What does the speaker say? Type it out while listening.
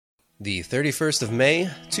The 31st of May,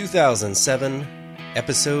 2007,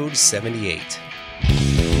 episode 78.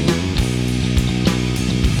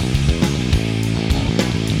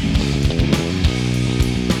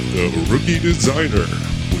 The Rookie Designer,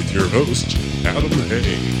 with your host, Adam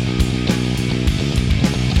Hay.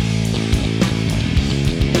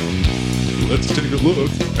 Let's take a look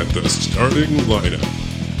at the starting lineup.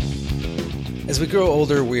 As we grow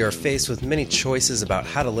older, we are faced with many choices about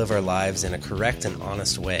how to live our lives in a correct and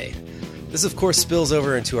honest way. This, of course, spills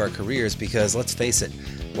over into our careers because, let's face it,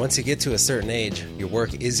 once you get to a certain age, your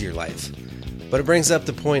work is your life. But it brings up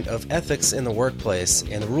the point of ethics in the workplace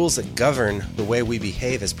and the rules that govern the way we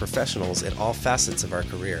behave as professionals in all facets of our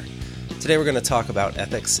career. Today we're going to talk about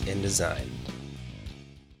ethics in design.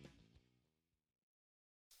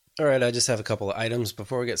 Alright, I just have a couple of items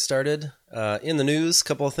before we get started. In the news, a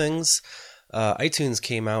couple of things. iTunes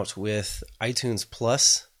came out with iTunes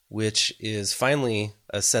Plus, which is finally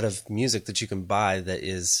a set of music that you can buy that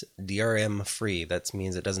is DRM free. That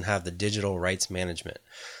means it doesn't have the digital rights management,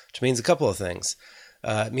 which means a couple of things.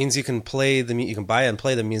 It means you can buy and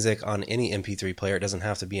play the music on any MP3 player. It doesn't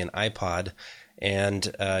have to be an iPod, and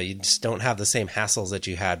you just don't have the same hassles that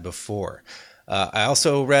you had before. I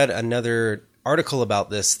also read another article about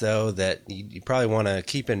this, though, that you probably want to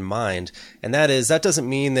keep in mind, and that doesn't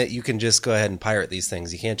mean that you can just go ahead and pirate these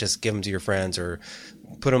things. You can't just give them to your friends or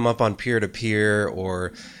put them up on peer-to-peer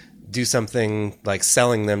or do something like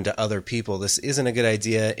selling them to other people. This isn't a good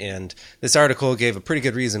idea, and this article gave a pretty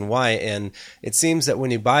good reason why, and it seems that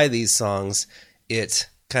when you buy these songs, it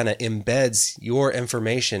kind of embeds your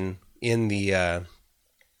information in the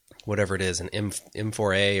whatever it is, an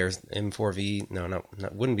M4A or M4V. No,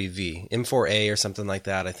 wouldn't be V. M4A or something like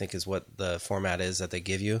that, I think is what the format is that they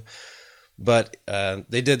give you. But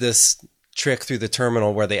they did this trick through the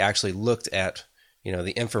terminal where they actually looked at,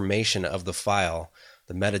 the information of the file,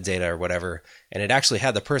 the metadata or whatever, and it actually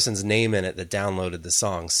had the person's name in it that downloaded the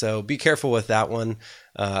song. So be careful with that one.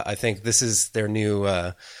 I think this is their new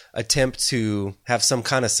attempt to have some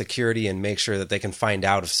kind of security and make sure that they can find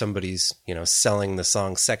out if somebody's, selling the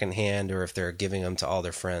song secondhand or if they're giving them to all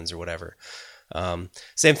their friends or whatever.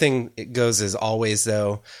 Same thing it goes as always,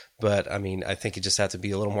 though. But I think you just have to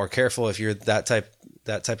be a little more careful if you're that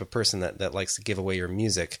type of person that likes to give away your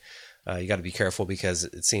music. You got to be careful because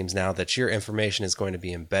it seems now that your information is going to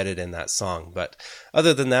be embedded in that song. But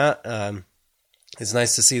other than that, it's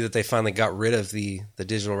nice to see that they finally got rid of the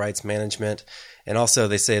digital rights management. And also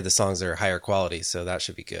they say the songs are higher quality, so that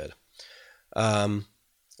should be good.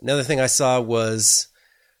 Another thing I saw was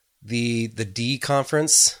the D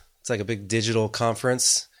conference. It's like a big digital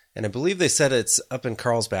conference. And I believe they said it's up in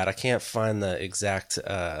Carlsbad. I can't find the exact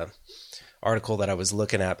article that I was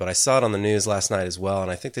looking at, but I saw it on the news last night as well, and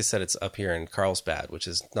I think they said it's up here in Carlsbad, which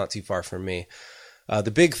is not too far from me. The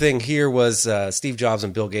big thing here was Steve Jobs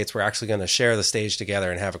and Bill Gates were actually going to share the stage together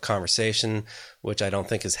and have a conversation, which I don't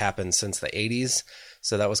think has happened since the 80s,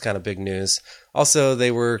 so that was kind of big news. Also, they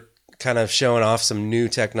were kind of showing off some new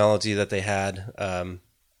technology that they had.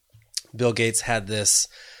 Bill Gates had this,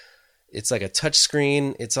 it's like a touch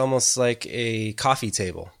screen, it's almost like a coffee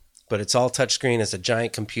table, but it's all touchscreen. It's a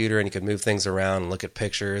giant computer, and you can move things around and look at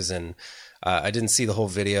pictures. And I didn't see the whole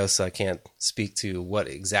video, so I can't speak to what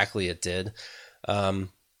exactly it did.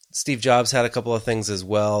 Steve Jobs had a couple of things as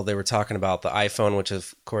well. They were talking about the iPhone, which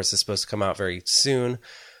of course is supposed to come out very soon.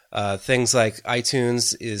 Things like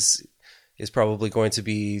iTunes is probably going to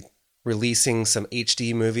be releasing some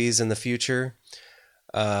HD movies in the future.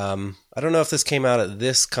 I don't know if this came out at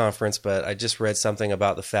this conference, but I just read something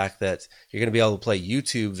about the fact that you're going to be able to play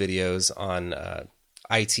YouTube videos on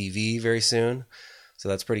ITV very soon. So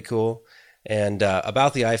that's pretty cool. And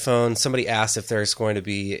about the iPhone, somebody asked if there's going to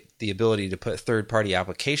be the ability to put third-party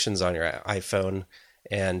applications on your iPhone.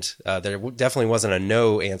 And there definitely wasn't a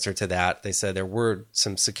no answer to that. They said there were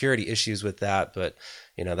some security issues with that, but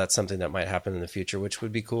that's something that might happen in the future, which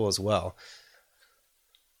would be cool as well.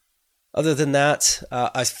 Other than that,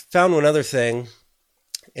 I found one other thing,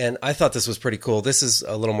 and I thought this was pretty cool. This is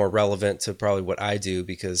a little more relevant to probably what I do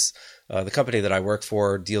because the company that I work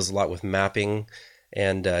for deals a lot with mapping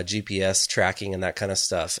and GPS tracking and that kind of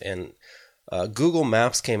stuff. And Google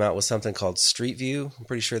Maps came out with something called Street View. I'm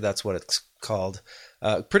pretty sure that's what it's called.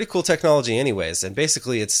 Pretty cool technology anyways. And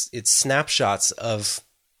basically it's snapshots of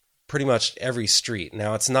pretty much every street.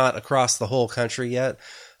 Now, it's not across the whole country yet.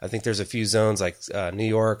 I think there's a few zones like New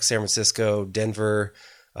York, San Francisco, Denver,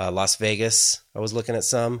 Las Vegas. I was looking at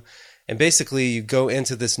some. And basically, you go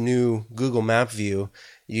into this new Google Map view.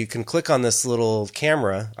 You can click on this little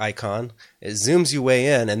camera icon. It zooms you way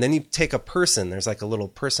in, and then you take a person. There's like a little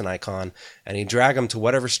person icon, and you drag them to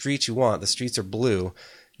whatever street you want. The streets are blue.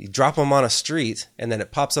 You drop them on a street, and then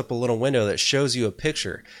it pops up a little window that shows you a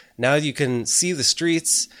picture. Now you can see the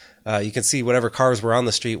streets. You can see whatever cars were on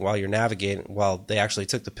the street while you're navigating, while they actually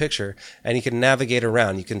took the picture, and you can navigate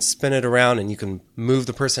around. You can spin it around, and you can move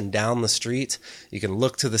the person down the street. You can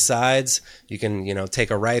look to the sides. You can, take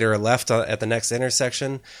a right or a left at the next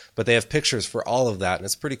intersection. But they have pictures for all of that, and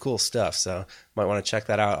it's pretty cool stuff. So you might want to check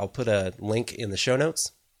that out. I'll put a link in the show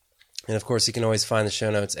notes. And of course, you can always find the show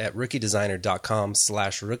notes at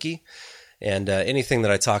rookiedesigner.com/rookie. And anything that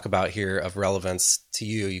I talk about here of relevance to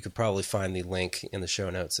you, you could probably find the link in the show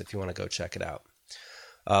notes if you want to go check it out.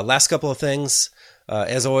 Last couple of things.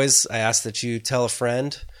 As always, I ask that you tell a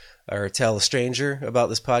friend or tell a stranger about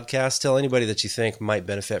this podcast. Tell anybody that you think might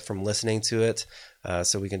benefit from listening to it,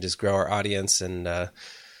 so we can just grow our audience and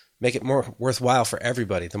make it more worthwhile for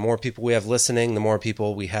everybody. The more people we have listening, the more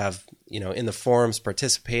people we have in the forums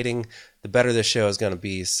participating, the better this show is going to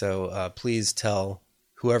be. So please tell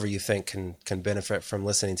whoever you think can benefit from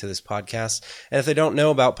listening to this podcast. And if they don't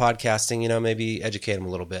know about podcasting, maybe educate them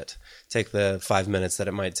a little bit. Take the 5 minutes that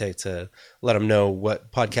it might take to let them know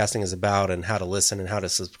what podcasting is about and how to listen and how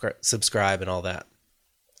to subscribe and all that.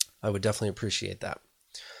 I would definitely appreciate that.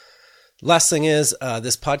 Last thing is,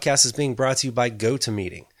 this podcast is being brought to you by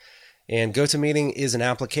GoToMeeting. And GoToMeeting is an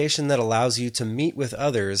application that allows you to meet with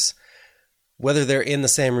others, whether they're in the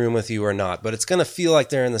same room with you or not. But it's going to feel like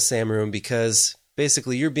they're in the same room because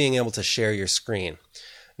basically you're being able to share your screen.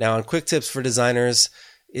 Now, on Quick Tips for Designers,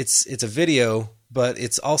 it's a video, but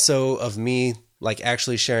it's also of me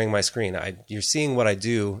actually sharing my screen. You're seeing what I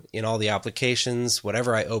do in all the applications.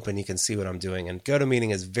 Whatever I open, you can see what I'm doing. And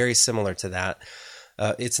GoToMeeting is very similar to that.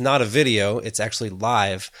 It's not a video, it's actually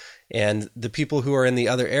live. And the people who are in the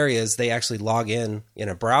other areas, they actually log in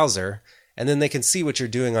a browser, and then they can see what you're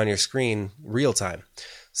doing on your screen real time.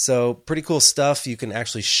 So pretty cool stuff. You can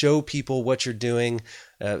actually show people what you're doing.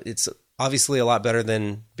 It's obviously a lot better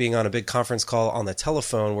than being on a big conference call on the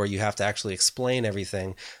telephone where you have to actually explain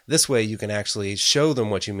everything. This way you can actually show them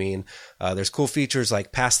what you mean. There's cool features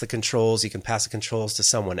like pass the controls. You can pass the controls to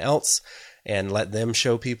someone else and let them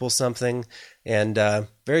show people something. And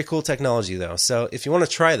very cool technology though. So if you want to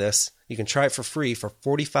try this, you can try it for free for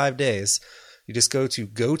 45 days. You just go to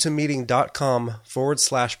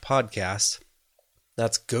gotomeeting.com/podcast.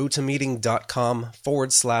 That's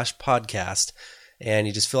gotomeeting.com/podcast. And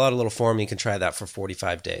you just fill out a little form. You can try that for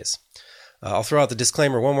 45 days. I'll throw out the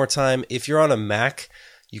disclaimer one more time. If you're on a Mac,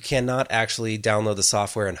 you cannot actually download the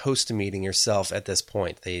software and host a meeting yourself at this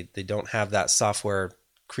point. They don't have that software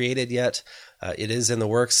created yet. It is in the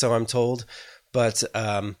works, so I'm told. But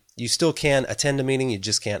you still can attend a meeting. You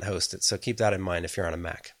just can't host it. So keep that in mind if you're on a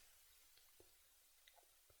Mac.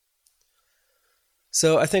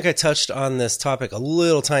 So I think I touched on this topic a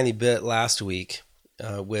little tiny bit last week,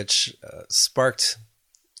 which sparked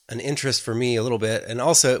an interest for me a little bit. And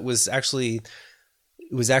also it was actually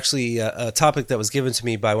a topic that was given to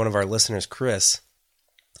me by one of our listeners, Chris,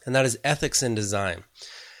 and that is ethics in design.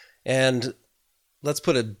 And let's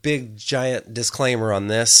put a big giant disclaimer on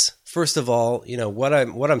this. First of all, what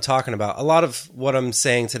I'm talking about, a lot of what I'm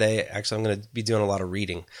saying today, actually I'm going to be doing a lot of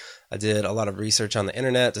reading. I did a lot of research on the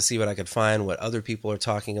internet to see what I could find, what other people are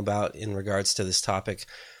talking about in regards to this topic.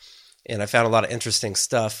 And I found a lot of interesting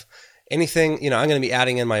stuff. Anything, I'm going to be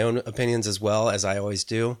adding in my own opinions as well, as I always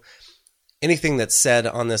do. Anything that's said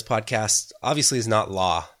on this podcast obviously is not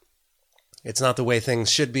law. It's not the way things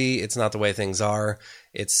should be. It's not the way things are.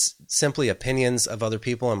 It's simply opinions of other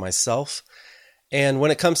people and myself. And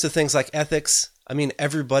when it comes to things like ethics,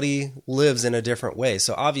 everybody lives in a different way.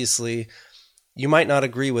 So obviously, you might not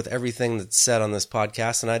agree with everything that's said on this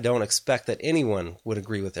podcast, and I don't expect that anyone would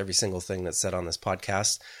agree with every single thing that's said on this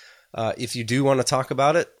podcast. If you do want to talk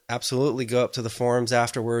about it, absolutely go up to the forums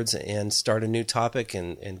afterwards and start a new topic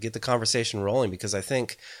and get the conversation rolling, because I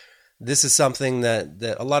think this is something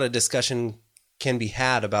that a lot of discussion can be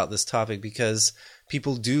had about this topic, because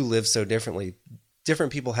people do live so differently.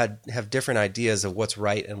 Different people have different ideas of what's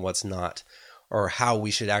right and what's not, or how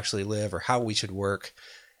we should actually live or how we should work.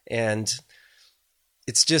 And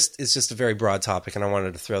it's just a very broad topic, and I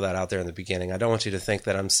wanted to throw that out there in the beginning. I don't want you to think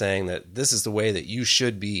that I'm saying that this is the way that you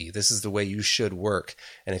should be. This is the way you should work.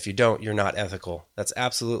 And if you don't, you're not ethical. That's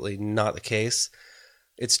absolutely not the case.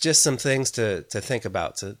 It's just some things to think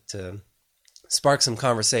about, to spark some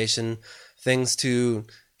conversation, things to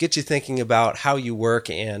get you thinking about how you work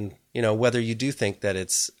and, whether you do think that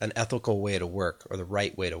it's an ethical way to work or the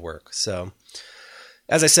right way to work. So,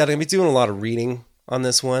 as I said, I'm going to be doing a lot of reading on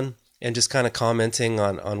this one and just kind of commenting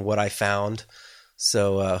on what I found.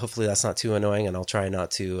 So hopefully that's not too annoying, and I'll try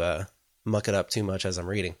not to muck it up too much as I'm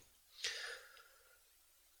reading.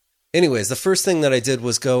 Anyways, the first thing that I did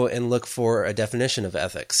was go and look for a definition of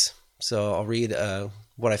ethics. So I'll read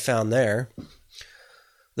what I found there.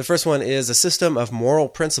 The first one is a system of moral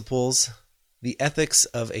principles, the ethics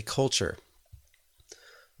of a culture.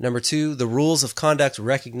 Number 2, the rules of conduct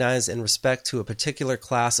recognized in respect to a particular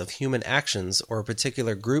class of human actions or a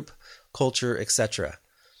particular group, culture, etc.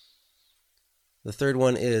 The third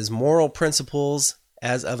one is moral principles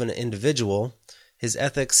as of an individual. His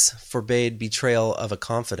ethics forbade betrayal of a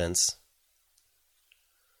confidence.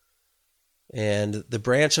 And the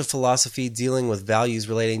branch of philosophy dealing with values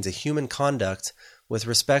relating to human conduct with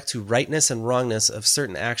respect to rightness and wrongness of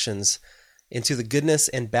certain actions, into the goodness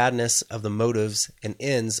and badness of the motives and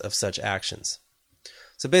ends of such actions.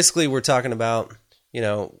 So basically we're talking about,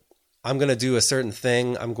 I'm going to do a certain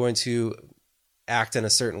thing. I'm going to act in a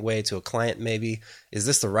certain way to a client maybe. Is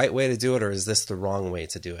this the right way to do it, or is this the wrong way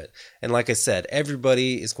to do it? And like I said,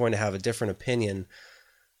 everybody is going to have a different opinion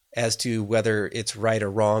as to whether it's right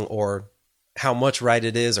or wrong, or how much right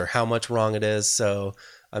it is or how much wrong it is. So,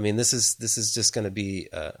 this is just going to be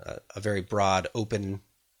a very broad, open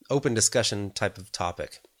discussion type of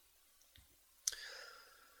topic.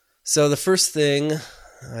 So the first thing,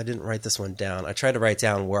 I didn't write this one down. I tried to write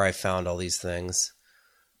down where I found all these things.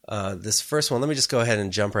 This first one, let me just go ahead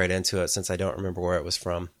and jump right into it since I don't remember where it was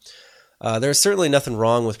from. There's certainly nothing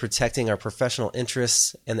wrong with protecting our professional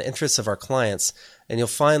interests and the interests of our clients, and you'll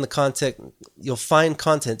find content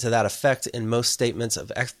to that effect in most statements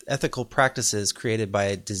of ethical practices created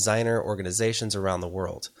by designer organizations around the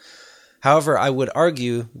world. However, I would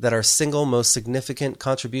argue that our single most significant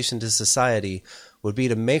contribution to society would be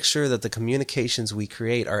to make sure that the communications we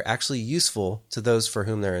create are actually useful to those for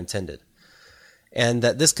whom they're intended, and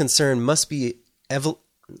that this concern must be elevated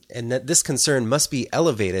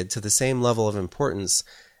to the same level of importance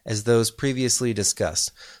as those previously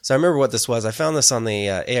discussed. So I remember what this was. I found this on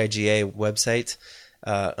the AIGA website.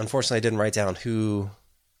 Unfortunately, I didn't write down who.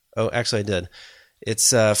 Oh, actually, I did.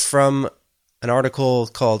 It's from an article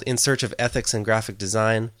called In Search of Ethics in Graphic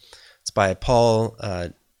Design. It's by Paul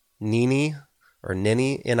Nini,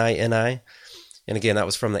 N-I-N-I. And again, that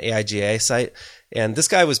was from the AIGA site. And this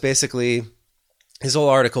guy was basically, his whole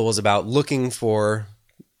article was about looking for,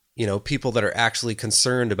 people that are actually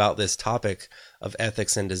concerned about this topic of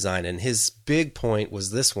ethics and design. And his big point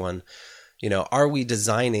was this one, are we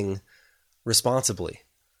designing responsibly?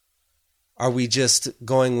 Are we just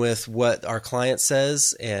going with what our client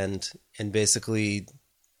says and basically,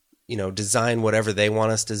 design whatever they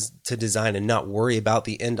want us to design and not worry about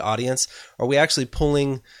the end audience? Are we actually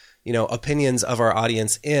pulling, opinions of our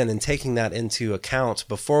audience in and taking that into account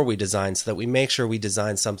before we design so that we make sure we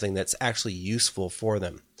design something that's actually useful for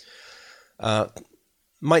them?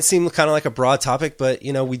 Might seem kind of like a broad topic, but,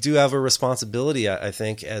 we do have a responsibility, I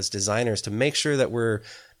think, as designers to make sure that we're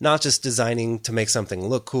not just designing to make something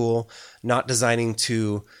look cool, not designing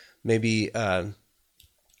to maybe,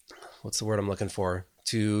 what's the word I'm looking for?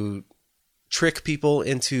 To trick people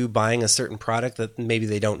into buying a certain product that maybe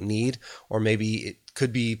they don't need, or maybe it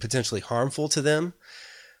could be potentially harmful to them,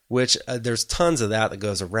 which there's tons of that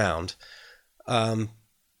goes around.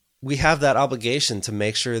 We have that obligation to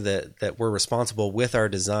make sure that we're responsible with our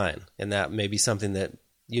design, and that may be something that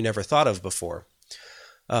you never thought of before.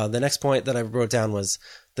 The next point that I wrote down was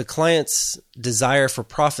the client's desire for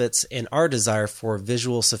profits and our desire for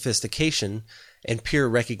visual sophistication and peer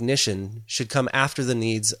recognition should come after the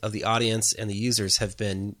needs of the audience and the users have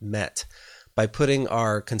been met. By putting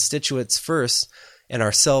our constituents first and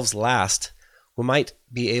ourselves last, we might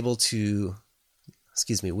be able to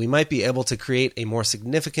create a more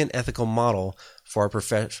significant ethical model for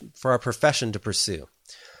our profession to pursue.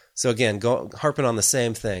 So again, harping on the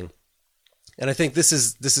same thing. And I think this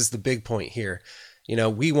is the big point here.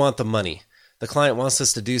 We want the money. The client wants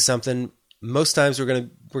us to do something. Most times we're going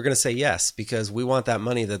to say yes, because we want that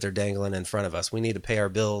money that they're dangling in front of us. We need to pay our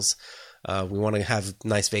bills. We want to have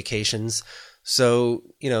nice vacations. So,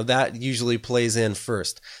 that usually plays in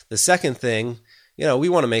first. The second thing, we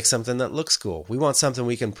want to make something that looks cool. We want something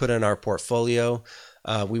we can put in our portfolio.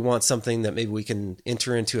 We want something that maybe we can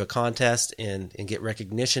enter into a contest and get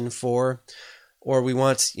recognition for. Or we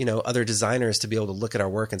want, other designers to be able to look at our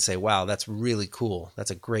work and say, wow, that's really cool. That's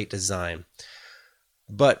a great design.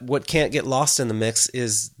 But what can't get lost in the mix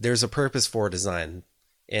is there's a purpose for design.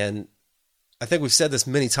 And I think we've said this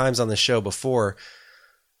many times on the show before.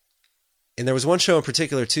 And there was one show in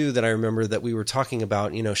particular, too, that I remember that we were talking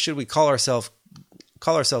about, should we call ourselves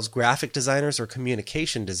graphic designers or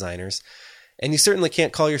communication designers? And you certainly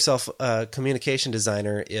can't call yourself a communication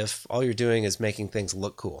designer if all you're doing is making things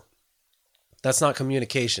look cool. That's not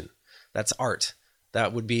communication. That's art.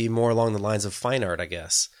 That would be more along the lines of fine art, I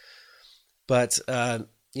guess. But,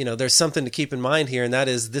 there's something to keep in mind here, and that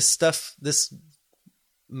is this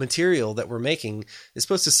material that we're making is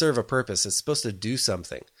supposed to serve a purpose. It's supposed to do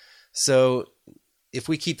something. So if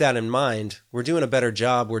we keep that in mind, we're doing a better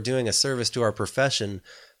job. We're doing a service to our profession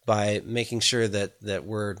by making sure that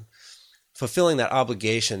we're fulfilling that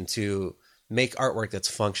obligation to make artwork that's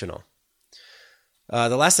functional.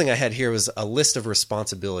 The last thing I had here was a list of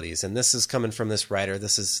responsibilities, and this is coming from this writer.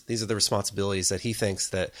 These are the responsibilities that he thinks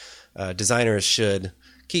that designers should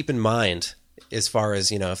keep in mind as far as,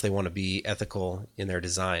 if they want to be ethical in their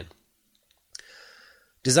design.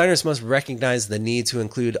 Designers must recognize the need to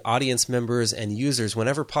include audience members and users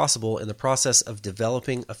whenever possible in the process of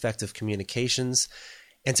developing effective communications,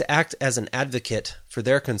 and to act as an advocate for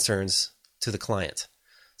their concerns to the client.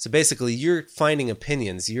 So basically, you're finding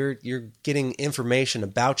opinions, you're getting information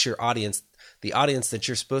about your audience, the audience that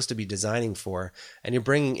you're supposed to be designing for, and you're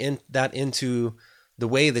bringing that into the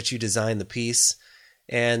way that you design the piece.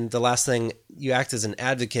 And the last thing, you act as an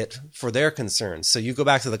advocate for their concerns. So you go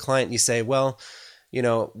back to the client and you say, well,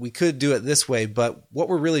 we could do it this way, but what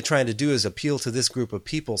we're really trying to do is appeal to this group of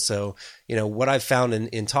people. So, what I've found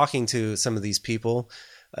in talking to some of these people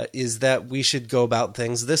is that we should go about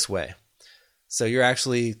things this way. So you're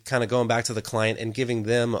actually kind of going back to the client and giving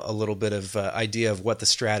them a little bit of idea of what the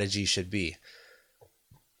strategy should be.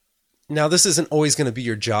 Now, this isn't always going to be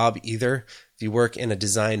your job either. If you work in a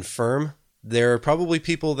design firm, there are probably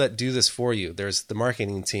people that do this for you. There's the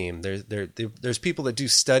marketing team. There's people that do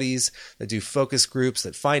studies, that do focus groups,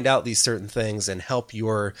 that find out these certain things and help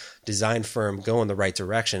your design firm go in the right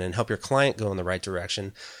direction and help your client go in the right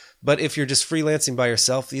direction. But if you're just freelancing by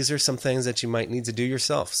yourself, these are some things that you might need to do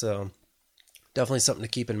yourself. So definitely something to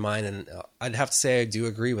keep in mind, and I'd have to say I do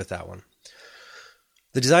agree with that one.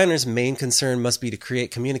 The designer's main concern must be to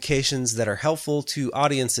create communications that are helpful to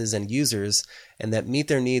audiences and users and that meet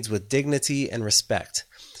their needs with dignity and respect.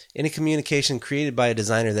 Any communication created by a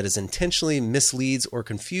designer that is intentionally misleads or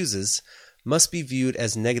confuses must be viewed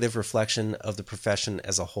as negative reflection of the profession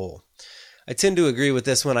as a whole. I tend to agree with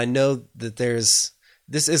this one. I know that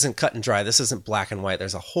this isn't cut and dry. This isn't black and white.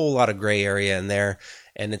 There's a whole lot of gray area in there.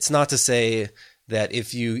 And it's not to say that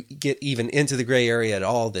if you get even into the gray area at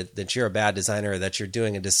all, that you're a bad designer or that you're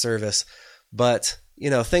doing a disservice. But,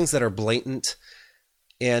 things that are blatant.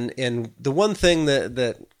 And the one thing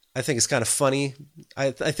that I think is kind of funny,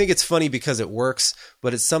 I think it's funny because it works,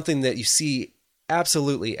 but it's something that you see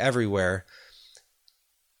absolutely everywhere.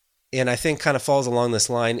 And I think kind of falls along this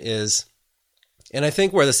line is, and I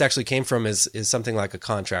think where this actually came from is something like a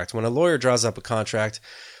contract. When a lawyer draws up a contract,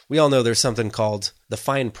 we all know there's something called the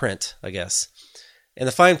fine print, I guess. And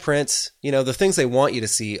the fine print, the things they want you to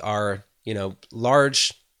see are,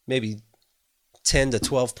 large, maybe 10 to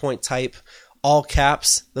 12 point type, all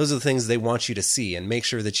caps. Those are the things they want you to see and make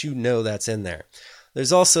sure that that's in there.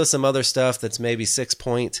 There's also some other stuff that's maybe 6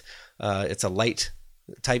 point. It's a light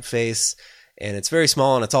typeface and it's very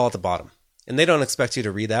small and it's all at the bottom. And they don't expect you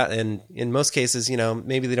to read that. And in most cases,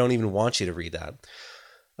 maybe they don't even want you to read that.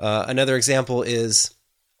 Another example is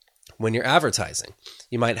when you're advertising.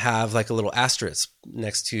 You might have like a little asterisk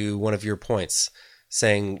next to one of your points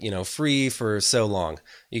saying, free for so long.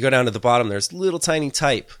 You go down to the bottom, there's little tiny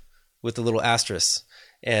type with the little asterisk.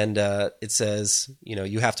 And it says,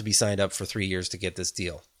 you have to be signed up for 3 years to get this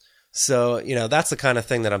deal. So, that's the kind of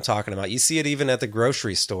thing that I'm talking about. You see it even at the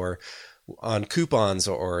grocery store on coupons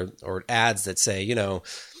or ads that say,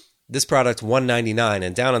 this product $1.99,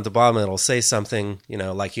 and down at the bottom it'll say something,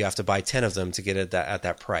 like you have to buy 10 of them to get it at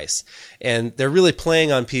that price. And they're really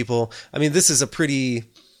playing on people. I mean, this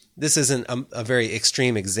isn't a very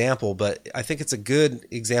extreme example, but I think it's a good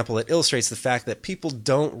example that illustrates the fact that people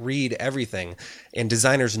don't read everything, and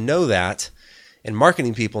designers know that, and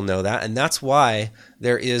marketing people know that, and that's why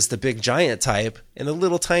there is the big giant type and the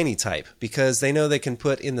little tiny type, because they know they can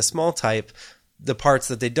put in the small type the parts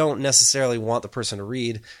that they don't necessarily want the person to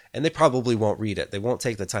read, and they probably won't read it. They won't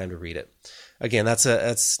take the time to read it. Again,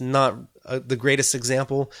 that's not the greatest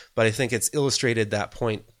example, but I think it's illustrated that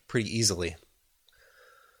point pretty easily.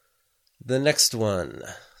 The next one.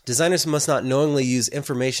 Designers must not knowingly use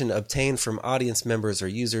information obtained from audience members or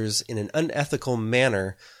users in an unethical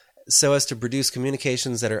manner so as to produce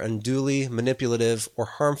communications that are unduly manipulative or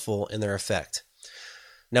harmful in their effect.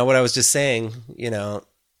 Now, what I was just saying,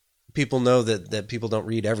 people know that people don't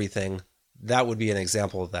read everything. That would be an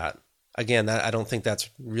example of that. Again, I don't think that's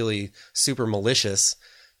really super malicious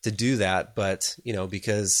to do that, but,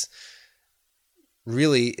 because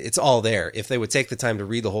really it's all there. If they would take the time to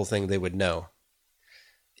read the whole thing, they would know.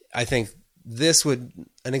 I think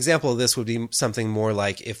an example of this would be something more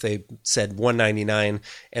like if they said $1.99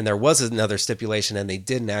 and there was another stipulation and they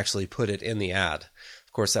didn't actually put it in the ad.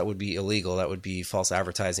 Of course, that would be illegal. That would be false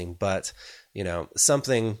advertising. But,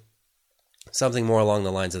 something more along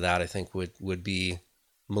the lines of that, I think, would be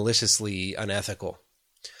maliciously unethical.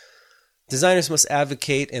 Designers must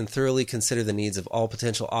advocate and thoroughly consider the needs of all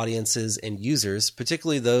potential audiences and users,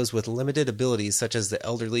 particularly those with limited abilities such as the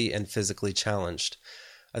elderly and physically challenged.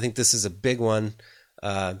 I think this is a big one.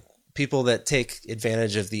 People that take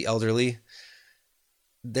advantage of the elderly,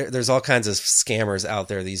 there's all kinds of scammers out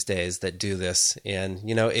there these days that do this. And,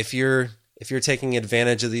 if you're taking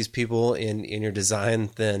advantage of these people in your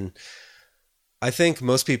design, then I think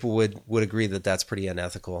most people would agree that that's pretty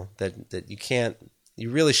unethical, that you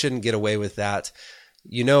really shouldn't get away with that.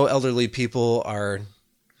 Elderly people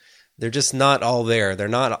they're just not all there. They're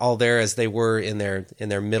not all there as they were in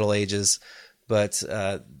their middle ages, but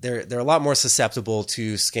they're a lot more susceptible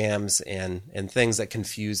to scams and things that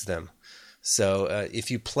confuse them. So if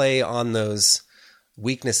you play on those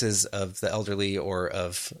weaknesses of the elderly or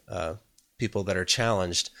of people that are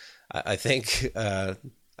challenged, I think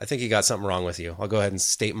you got something wrong with you. I'll go ahead and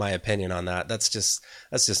state my opinion on that. That's just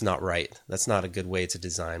not right. That's not a good way to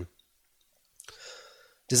design.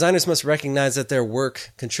 Designers must recognize that their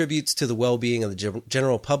work contributes to the well-being of the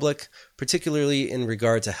general public, particularly in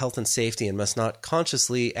regard to health and safety, and must not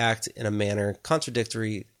consciously act in a manner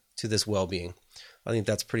contradictory to this well-being. I think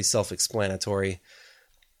that's pretty self-explanatory.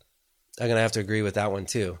 I'm going to have to agree with that one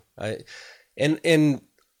too. And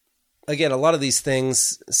again, a lot of these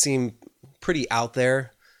things seem pretty out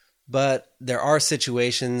there, but there are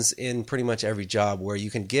situations in pretty much every job where you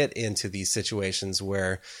can get into these situations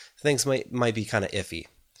where things might be kind of iffy.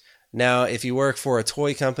 Now, if you work for a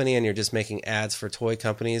toy company and you're just making ads for toy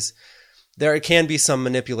companies, there can be some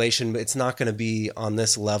manipulation, but it's not going to be on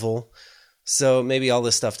this level. So maybe all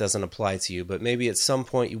this stuff doesn't apply to you, but maybe at some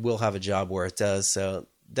point you will have a job where it does. So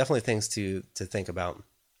definitely things to think about.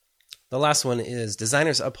 The last one is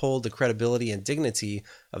designers uphold the credibility and dignity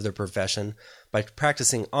of their profession by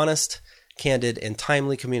practicing honest, candid, and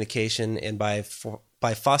timely communication, and by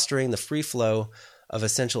fostering the free flow of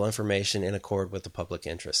essential information in accord with the public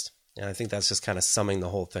interest. And I think that's just kind of summing the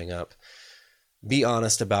whole thing up. Be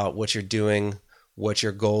honest about what you're doing, what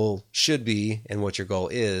your goal should be, and what your goal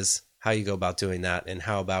is, how you go about doing that, and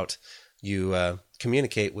how about you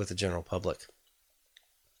communicate with the general public.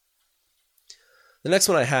 The next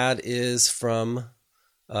one I had is from,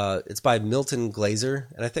 it's by Milton Glaser,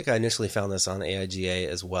 and I think I initially found this on AIGA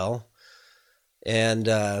as well. And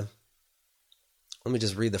let me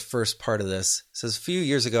just read the first part of this. It says, a few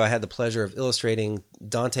years ago, I had the pleasure of illustrating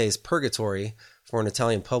Dante's Purgatory for an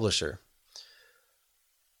Italian publisher.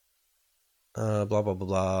 Blah, blah, blah,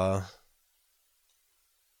 blah.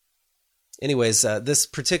 Anyways, this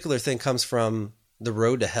particular thing comes from The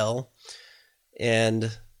Road to Hell. And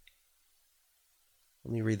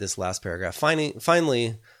let me read this last paragraph.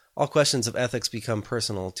 Finally, all questions of ethics become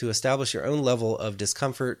personal. To establish your own level of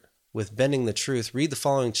discomfort with bending the truth, read the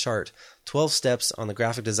following chart, 12 steps on the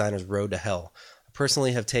graphic designer's road to hell. I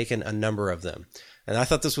personally have taken a number of them. And I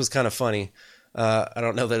thought this was kind of funny. I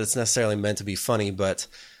don't know that it's necessarily meant to be funny, but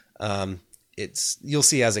you'll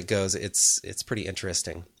see as it goes. It's pretty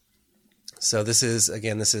interesting. So this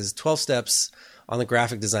is 12 steps on the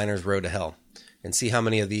graphic designer's road to hell. And see how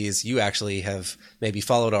many of these you actually have maybe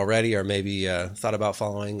followed already, or maybe thought about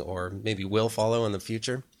following, or maybe will follow in the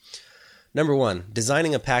future. Number 1,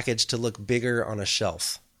 designing a package to look bigger on a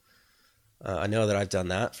shelf. I know that I've done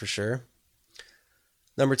that for sure.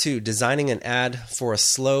 Number 2, designing an ad for a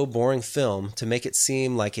slow, boring film to make it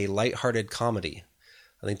seem like a lighthearted comedy.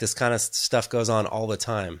 I think this kind of stuff goes on all the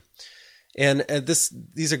time. And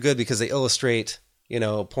these are good because they illustrate,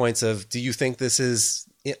 points of, do you think this is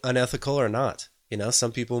unethical or not?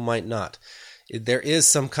 Some people might not. There is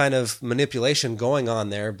some kind of manipulation going on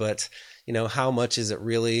there, but, how much is it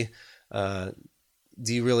really? Do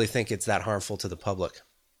you really think it's that harmful to the public?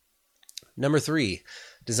 Number 3,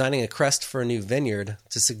 designing a crest for a new vineyard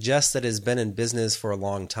to suggest that it has been in business for a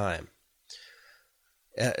long time.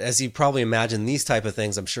 As you probably imagine, these type of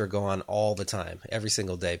things I'm sure go on all the time. Every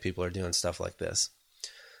single day people are doing stuff like this.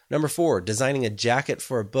 Number 4, designing a jacket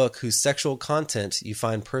for a book whose sexual content you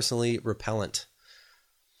find personally repellent.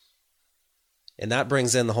 And that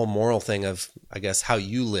brings in the whole moral thing of, I guess, how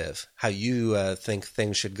you live, how you think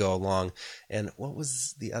things should go along. And what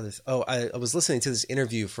was the other? I was listening to this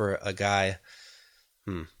interview for a guy.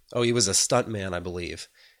 He was a stuntman, I believe.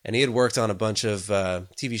 And he had worked on a bunch of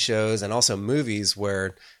TV shows and also movies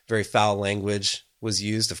where very foul language was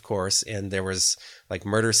used, of course, and there was like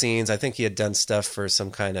murder scenes. I think he had done stuff for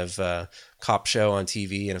some kind of cop show on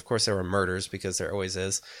TV, and of course there were murders because there always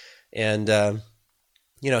is. And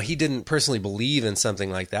he didn't personally believe in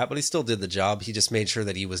something like that, but he still did the job. He just made sure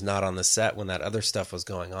that he was not on the set when that other stuff was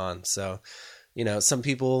going on. So, some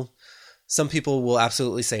people will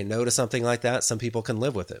absolutely say no to something like that. Some people can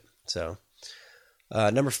live with it. So,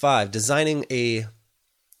 number 5, designing a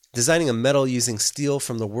medal using steel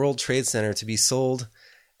from the World Trade Center to be sold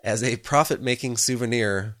as a profit-making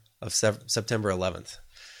souvenir of September 11th.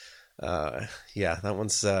 That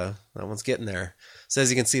one's getting there. So as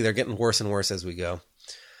you can see, they're getting worse and worse as we go.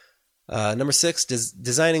 Number 6,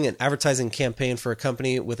 designing an advertising campaign for a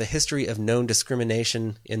company with a history of known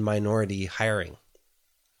discrimination in minority hiring.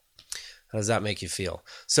 How does that make you feel?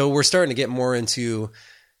 So we're starting to get more into,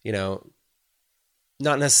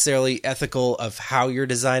 not necessarily ethical of how you're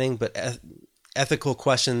designing, but ethical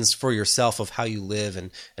questions for yourself of how you live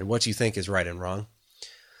and what you think is right and wrong.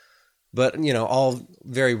 But, all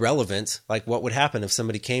very relevant, like what would happen if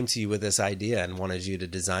somebody came to you with this idea and wanted you to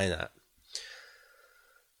design that.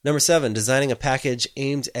 Number 7, designing a package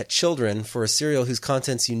aimed at children for a cereal whose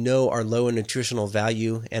contents are low in nutritional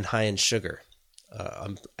value and high in sugar.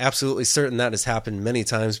 I'm absolutely certain that has happened many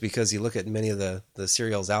times because you look at many of the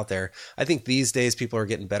cereals out there. I think these days people are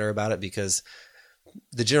getting better about it because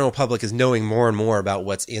the general public is knowing more and more about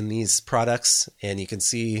what's in these products. And you can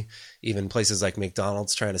see even places like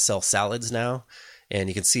McDonald's trying to sell salads now. And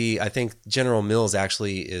you can see, I think General Mills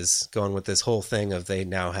actually is going with this whole thing of they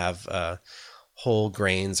now have whole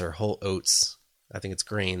grains or whole oats. I think it's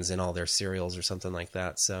grains in all their cereals or something like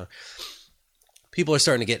that. So people are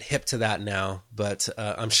starting to get hip to that now, but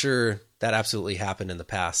I'm sure that absolutely happened in the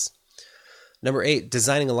past. Number 8,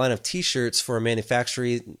 designing a line of T-shirts for a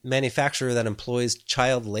manufacturer that employs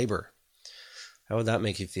child labor. How would that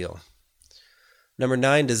make you feel? Number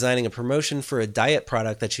 9, designing a promotion for a diet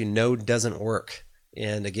product that doesn't work.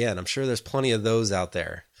 And again, I'm sure there's plenty of those out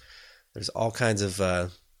there. There's all kinds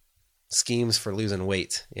of schemes for losing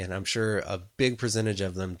weight, and I'm sure a big percentage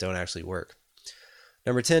of them don't actually work.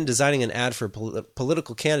 Number 10, designing an ad for a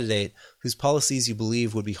political candidate whose policies you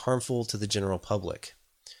believe would be harmful to the general public.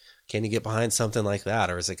 Can you get behind something like that,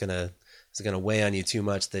 or is it gonna weigh on you too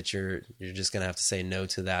much that you're just gonna have to say no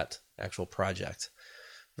to that actual project?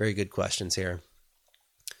 Very good questions here.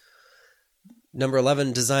 Number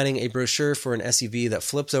 11, designing a brochure for an SUV that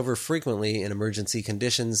flips over frequently in emergency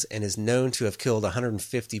conditions and is known to have killed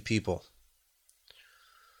 150 people.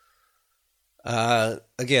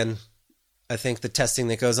 Again, I think the testing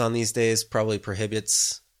that goes on these days probably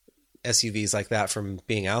prohibits SUVs like that from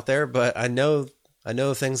being out there, but I know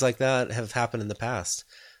things like that have happened in the past.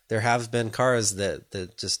 There have been cars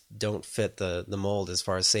that just don't fit the mold as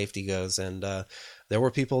far as safety goes, and there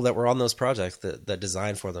were people that were on those projects that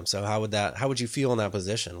designed for them. So how would you feel in that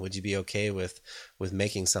position? Would you be okay with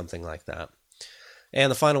making something like that?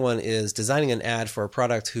 And the final one is designing an ad for a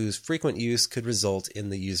product whose frequent use could result in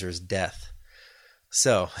the user's death.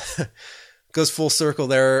 So goes full circle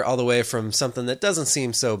there, all the way from something that doesn't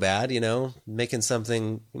seem so bad, making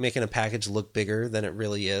a package look bigger than it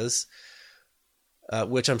really is,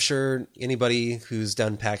 which I'm sure anybody who's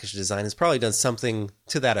done package design has probably done something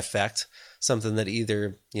to that effect, something that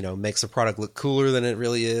either, makes a product look cooler than it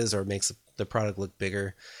really is or makes the product look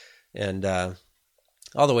bigger, and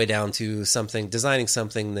all the way down to designing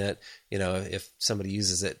something that, if somebody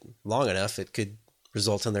uses it long enough, it could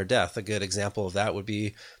result in their death. A good example of that would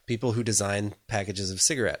be people who design packages of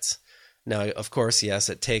cigarettes. Now, of course, yes,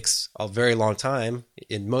 it takes a very long time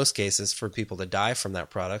in most cases for people to die from that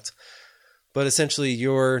product, but essentially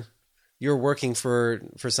you're working for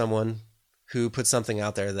someone who puts something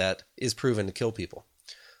out there that is proven to kill people.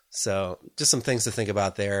 So just some things to think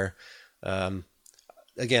about there.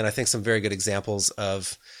 Again, I think some very good examples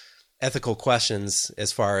of ethical questions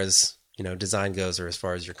as far as, design goes or as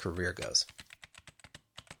far as your career goes.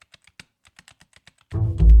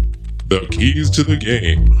 The keys to the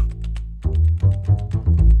game.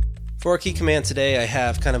 For our key command today, I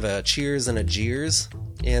have kind of a cheers and a jeers.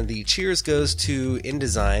 And the cheers goes to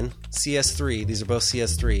InDesign, CS3. These are both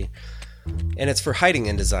CS3. And it's for hiding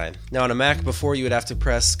InDesign. Now on a Mac, before you would have to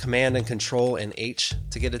press Command and Control and H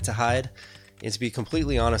to get it to hide. And to be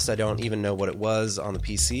completely honest, I don't even know what it was on the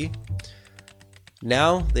PC.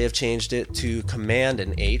 Now they have changed it to Command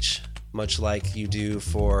and H, much like you do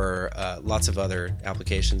for lots of other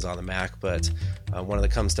applications on the Mac, but one of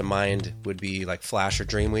that comes to mind would be like Flash or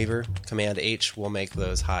Dreamweaver. Command H will make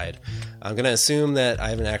those hide. I'm going to assume that I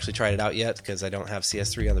haven't actually tried it out yet because I don't have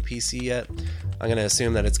CS3 on the PC yet. I'm going to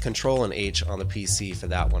assume that it's Control and H on the PC for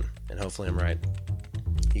that one, and hopefully I'm right.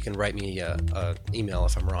 You can write me an email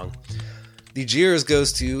if I'm wrong. The Jeers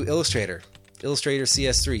goes to Illustrator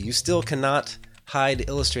CS3. You still cannot hide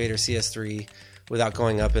Illustrator CS3 without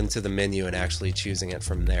going up into the menu and actually choosing it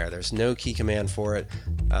from there. There's no key command for it.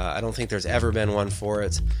 I don't think there's ever been one for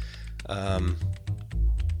it.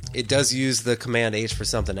 It does use the Command H for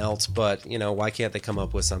something else, but why can't they come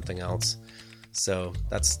up with something else? So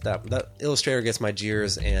that's that. Illustrator gets my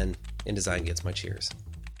jeers, and InDesign gets my cheers.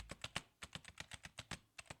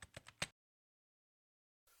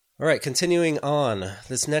 All right, continuing on.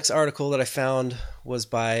 This next article that I found was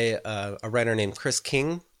by a writer named Chris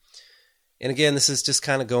King. And again, this is just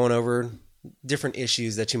kind of going over different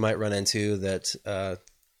issues that you might run into that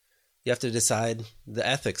you have to decide the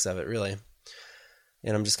ethics of it, really.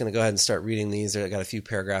 And I'm just going to go ahead and start reading these. I got a few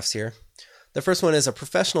paragraphs here. The first one is, a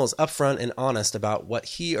professional is upfront and honest about what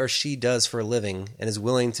he or she does for a living and is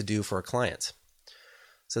willing to do for a client. It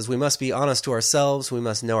says, we must be honest to ourselves. We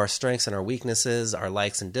must know our strengths and our weaknesses, our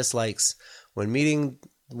likes and dislikes. When meeting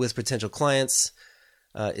with potential clients,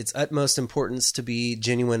 it's utmost importance to be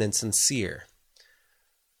genuine and sincere.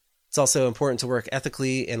 It's also important to work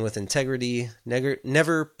ethically and with integrity,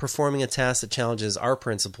 never performing a task that challenges our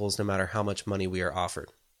principles no matter how much money we are offered.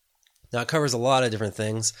 Now, it covers a lot of different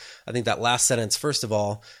things. I think that last sentence, first of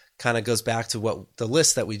all, kind of goes back to what the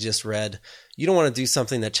list that we just read. You don't want to do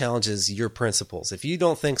something that challenges your principles. If you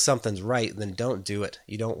don't think something's right, then don't do it.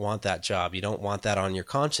 You don't want that job. You don't want that on your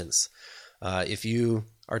conscience. If you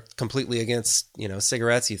are completely against,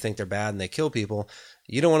 cigarettes, you think they're bad and they kill people,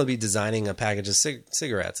 you don't want to be designing a package of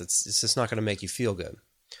cigarettes. It's just not going to make you feel good.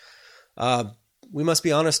 We must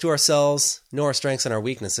be honest to ourselves, know our strengths and our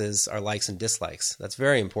weaknesses, our likes and dislikes. That's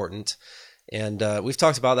very important. And we've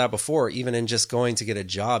talked about that before. Even in just going to get a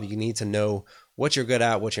job, you need to know what you're good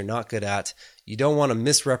at, what you're not good at. You don't want to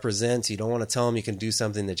misrepresent. You don't want to tell them you can do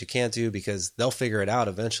something that you can't do, because they'll figure it out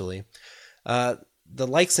eventually. The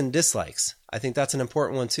likes and dislikes, I think that's an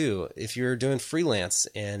important one too. If you're doing freelance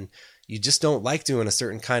and you just don't like doing a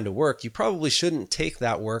certain kind of work, you probably shouldn't take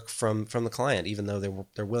that work from the client, even though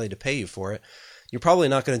they're willing to pay you for it. You're probably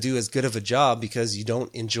not going to do as good of a job because you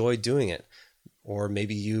don't enjoy doing it, or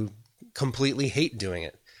maybe you completely hate doing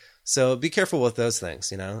it. So be careful with those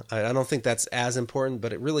things. I don't think that's as important,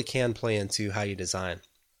 but it really can play into how you design.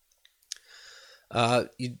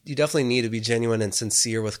 You definitely need to be genuine and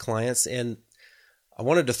sincere with clients. And I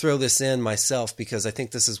wanted to throw this in myself because I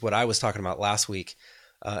think this is what I was talking about last week.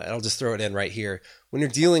 And I'll just throw it in right here. When you're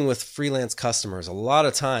dealing with freelance customers, a lot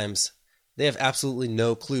of times they have absolutely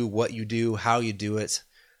no clue what you do, how you do it,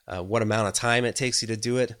 what amount of time it takes you to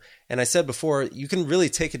do it. And I said before, you can really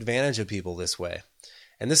take advantage of people this way.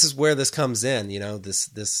 And this is where this comes in,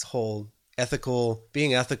 this whole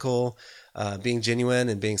being ethical, being genuine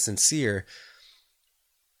and being sincere.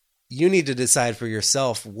 You need to decide for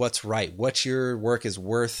yourself what's right, what your work is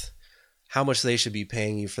worth, how much they should be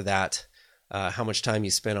paying you for that, how much time you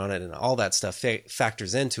spend on it, and all that stuff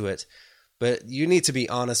factors into it. But you need to be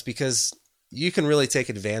honest, because you can really take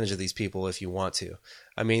advantage of these people if you want to.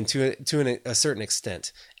 I mean, to a certain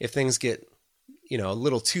extent. If things get, a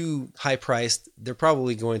little too high priced, they're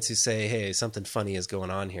probably going to say, hey, something funny is going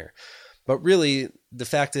on here. But really, the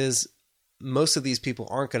fact is, most of these people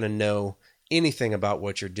aren't going to know anything about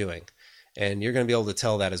what you're doing. And you're going to be able to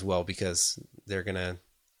tell that as well, because they're going to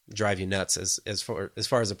drive you nuts as far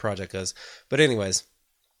as the project goes. But anyways,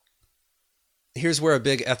 here's where a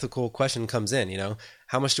big ethical question comes in.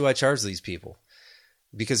 How much do I charge these people?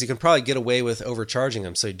 Because you can probably get away with overcharging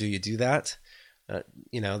them. So do you do that?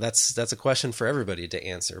 That's a question for everybody to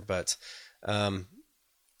answer. But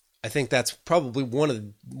I think that's probably one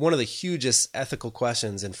of the hugest ethical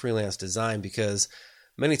questions in freelance design, because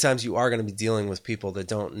many times you are going to be dealing with people that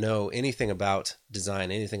don't know anything about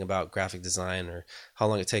design, anything about graphic design, or how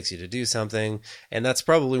long it takes you to do something. And that's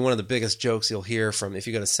probably one of the biggest jokes you'll hear from, if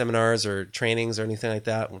you go to seminars or trainings or anything like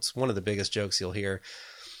that. It's one of the biggest jokes you'll hear.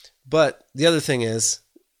 But the other thing is,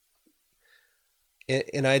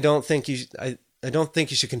 and I don't think you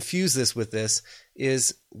should confuse this with this,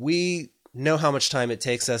 is we know how much time it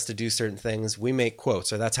takes us to do certain things. We make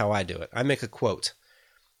quotes, or that's how I do it. I make a quote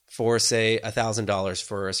for, say, $1,000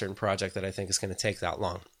 for a certain project that I think is going to take that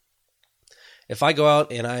long. If I go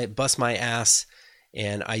out and I bust my ass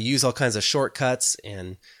and I use all kinds of shortcuts,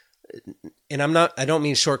 and I don't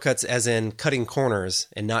mean shortcuts as in cutting corners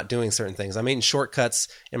and not doing certain things. I mean shortcuts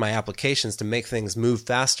in my applications to make things move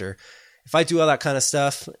faster. If I do all that kind of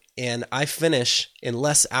stuff and I finish in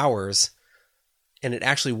less hours, and it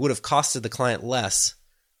actually would have costed the client less,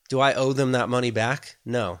 do I owe them that money back?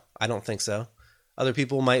 No, I don't think so. Other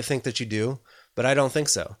people might think that you do, but I don't think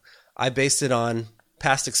so. I based it on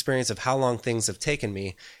past experience of how long things have taken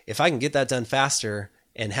me, if I can get that done faster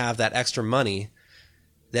and have that extra money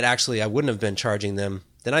that actually I wouldn't have been charging them,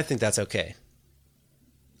 then I think that's okay.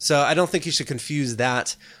 So I don't think you should confuse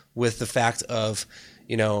that with the fact of,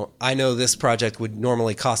 I know this project would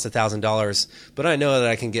normally cost $1,000, but I know that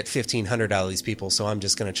I can get $1,500 out of these people, so I'm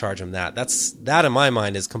just going to charge them that. That in my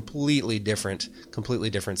mind is completely different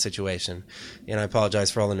situation. And I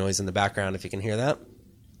apologize for all the noise in the background if you can hear that.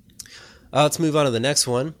 Let's move on to the next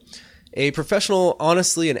one. A professional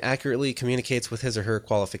honestly and accurately communicates with his or her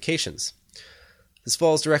qualifications. This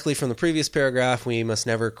follows directly from the previous paragraph. We must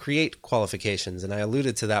never create qualifications, and I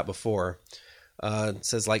alluded to that before. It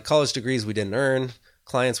says, like college degrees we didn't earn,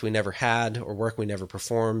 clients we never had, or work we never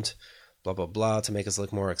performed, blah, blah, blah, to make us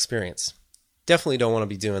look more experienced. Definitely don't want to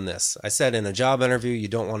be doing this. I said in a job interview, you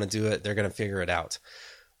don't want to do it. They're going to figure it out.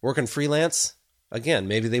 Working freelance, again,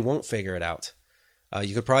 maybe they won't figure it out.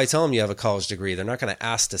 You could probably tell them you have a college degree. They're not going to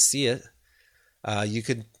ask to see it. You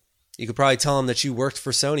could probably tell them that you worked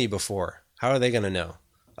for Sony before. How are they going to know?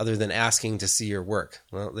 Other than asking to see your work.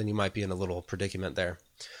 Well, then you might be in a little predicament there.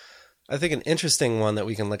 I think an interesting one that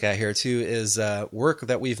we can look at here too is work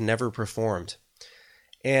that we've never performed.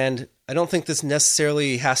 And I don't think this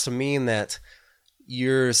necessarily has to mean that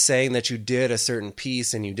you're saying that you did a certain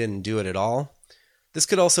piece and you didn't do it at all. This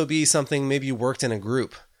could also be something, maybe you worked in a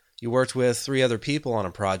group. You worked with 3 other people on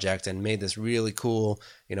a project and made this really cool,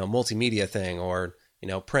 multimedia thing or,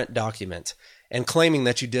 print document, and claiming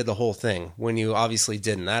that you did the whole thing when you obviously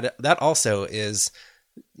didn't. That also is,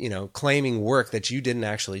 claiming work that you didn't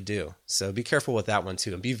actually do. So be careful with that one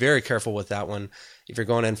too. And be very careful with that one if you're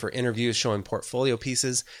going in for interviews, showing portfolio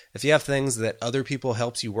pieces. If you have things that other people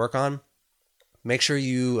helped you work on, make sure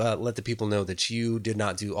you let the people know that you did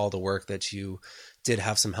not do all the work, that you did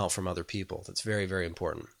have some help from other people. That's very, very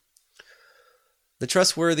important. The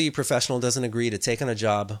trustworthy professional doesn't agree to take on a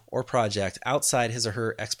job or project outside his or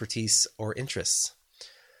her expertise or interests.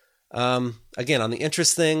 Again, on the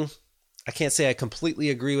interest thing, I can't say I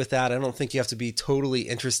completely agree with that. I don't think you have to be totally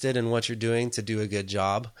interested in what you're doing to do a good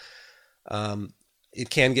job.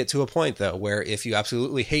 It can get to a point, though, where if you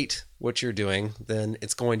absolutely hate what you're doing, then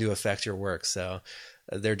it's going to affect your work. So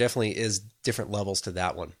there definitely is different levels to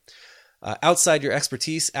that one. Outside your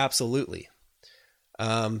expertise, absolutely.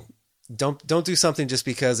 Don't do something just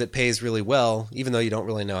because it pays really well, even though you don't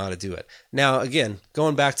really know how to do it. Now, again,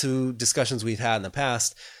 going back to discussions we've had in the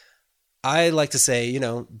past, I like to say,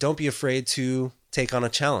 don't be afraid to take on a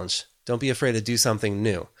challenge. Don't be afraid to do something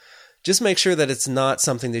new. Just make sure that it's not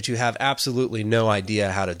something that you have absolutely no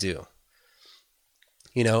idea how to do.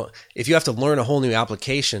 If you have to learn a whole new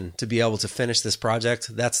application to be able to finish this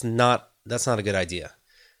project, that's not a good idea.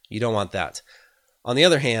 You don't want that. On the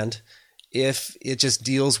other hand, if it just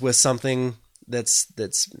deals with something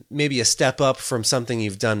that's maybe a step up from something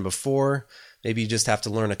you've done before, maybe you just have to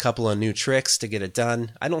learn a couple of new tricks to get it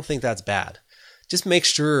done, I don't think that's bad. Just make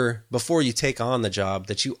sure before you take on the job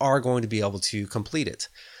that you are going to be able to complete it.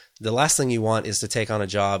 The last thing you want is to take on a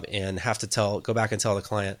job and have to go back and tell the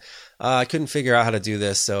client, I couldn't figure out how to do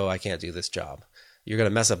this, so I can't do this job. You're going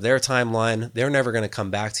to mess up their timeline. They're never going to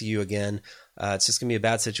come back to you again. It's just going to be a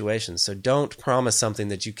bad situation. So don't promise something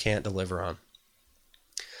that you can't deliver on.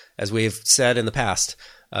 As we've said in the past,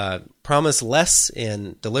 promise less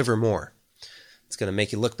and deliver more. It's going to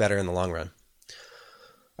make you look better in the long run.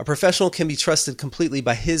 A professional can be trusted completely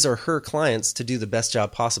by his or her clients to do the best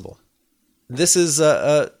job possible. This is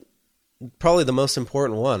probably the most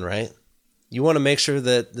important one, right? You want to make sure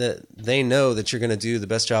that they know that you're going to do the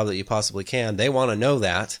best job that you possibly can. They want to know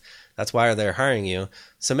that. That's why they're hiring you.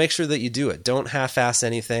 So make sure that you do it. Don't half-ass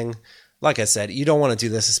anything. Like I said, you don't want to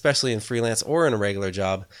do this, especially in freelance or in a regular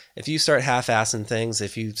job. If you start half-assing things,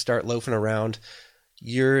 if you start loafing around,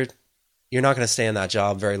 you're not going to stay in that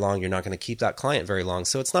job very long. You're not going to keep that client very long.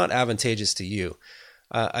 So it's not advantageous to you.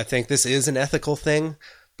 I think this is an ethical thing.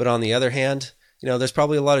 But on the other hand, there's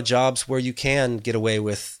probably a lot of jobs where you can get away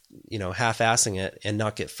with, half-assing it and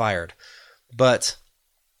not get fired. But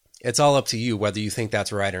it's all up to you whether you think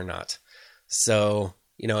that's right or not. So,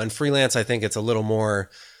 in freelance, I think it's a little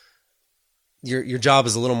more, your job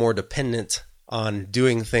is a little more dependent on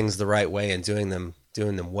doing things the right way and doing them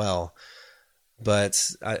well.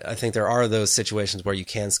 But I think there are those situations where you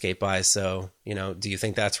can skate by. So, do you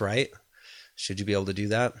think that's right? Should you be able to do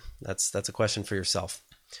that? That's a question for yourself.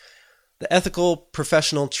 The ethical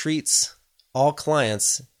professional treats all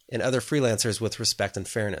clients and other freelancers with respect and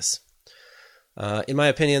fairness. In my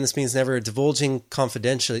opinion, this means never divulging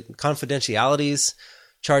confidentialities,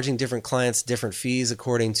 charging different clients different fees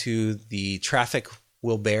according to the traffic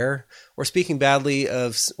will bear, or speaking badly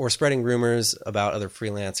of or spreading rumors about other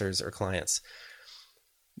freelancers or clients.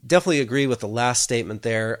 definitely agree with the last statement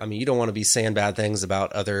there. I mean, you don't want to be saying bad things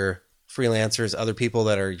about other freelancers, other people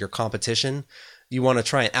that are your competition. You want to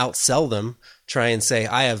try and outsell them, try and say,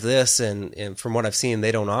 I have this, and from what I've seen,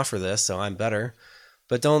 they don't offer this, so I'm better.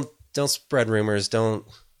 But don't spread rumors. Don't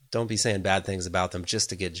be saying bad things about them just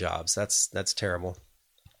to get jobs. That's terrible.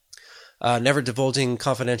 Never divulging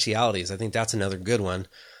confidentialities. I think that's another good one.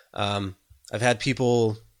 I've had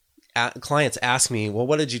clients ask me, well,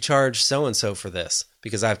 what did you charge so-and-so for this?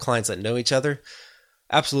 Because I have clients that know each other.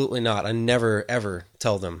 Absolutely not. I never, ever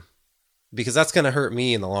tell them, because that's going to hurt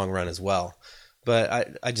me in the long run as well.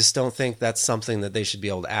 But I just don't think that's something that they should be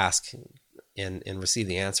able to ask and receive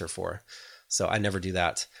the answer for. So I never do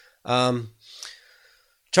that.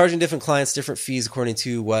 Charging different clients different fees according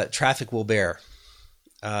to what traffic will bear.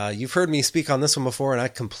 You've heard me speak on this one before, and I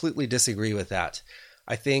completely disagree with that.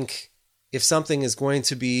 I think if something is going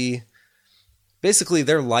to be, basically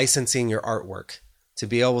they're licensing your artwork to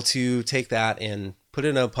be able to take that and put it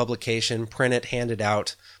in a publication, print it, hand it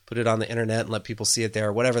out, put it on the internet and let people see it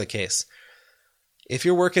there, whatever the case. If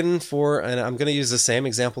you're working for, and I'm going to use the same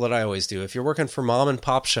example that I always do, if you're working for mom and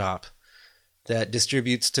pop shop that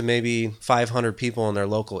distributes to maybe 500 people in their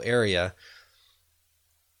local area,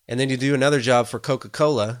 and then you do another job for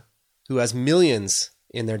Coca-Cola, who has millions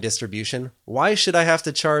in their distribution, why should I have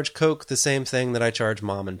to charge Coke the same thing that I charge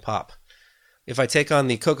mom and pop? If I take on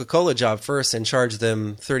the Coca-Cola job first and charge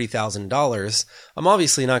them $30,000, I'm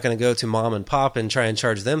obviously not going to go to mom and pop and try and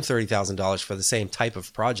charge them $30,000 for the same type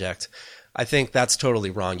of project. I think that's totally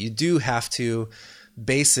wrong. You do have to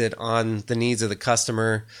base it on the needs of the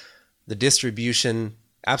customer, the distribution,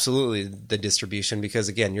 absolutely the distribution, because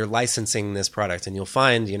again, you're licensing this product, and you'll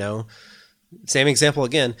find, same example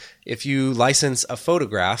again, if you license a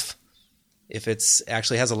photograph, if it's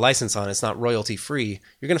actually has a license on it, it's not royalty free,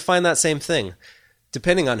 you're going to find that same thing.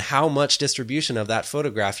 Depending on how much distribution of that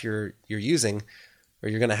photograph you're using or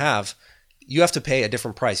you're going to have, you have to pay a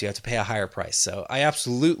different price. You have to pay a higher price. So I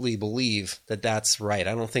absolutely believe that that's right.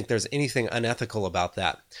 I don't think there's anything unethical about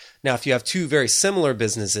that. Now, if you have two very similar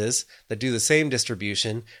businesses that do the same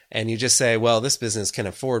distribution, and you just say, well, this business can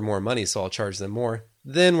afford more money, so I'll charge them more,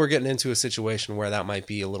 then we're getting into a situation where that might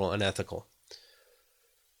be a little unethical.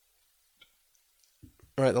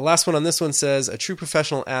 All right, the last one on this one says, a true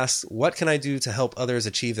professional asks, what can I do to help others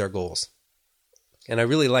achieve their goals? And I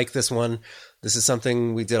really like this one. This is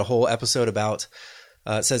something we did a whole episode about.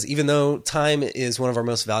 It says, even though time is one of our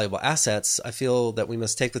most valuable assets, I feel that we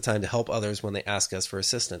must take the time to help others when they ask us for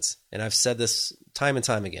assistance. And I've said this time and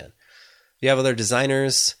time again. If you have other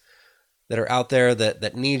designers that are out there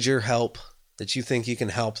that need your help, that you think you can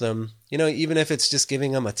help them, even if it's just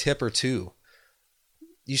giving them a tip or two,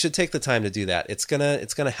 you should take the time to do that. It's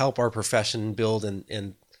gonna help our profession build,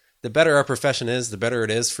 and the better our profession is, the better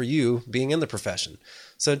it is for you being in the profession.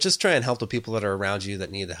 So just try and help the people that are around you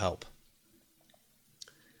that need the help.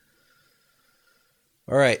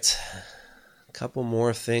 All right, a couple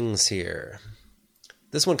more things here.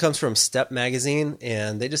 This one comes from Step Magazine,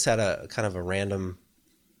 and they just had a kind of a random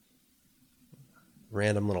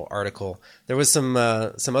little article. There was some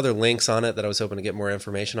other links on it that I was hoping to get more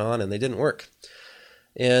information on, and they didn't work.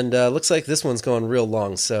 And looks like this one's going real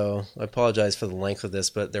long, so I apologize for the length of this,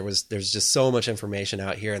 but there's just so much information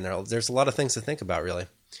out here, and there's a lot of things to think about, really.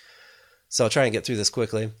 So I'll try and get through this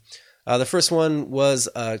quickly. The first one was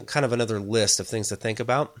kind of another list of things to think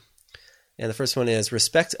about. And the first one is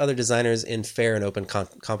respect other designers in fair and open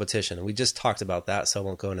competition. And we just talked about that, so I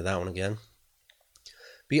won't go into that one again.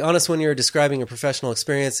 Be honest when you're describing your professional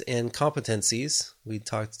experience and competencies. We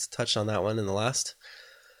touched on that one in the last.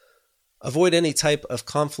 Avoid any type of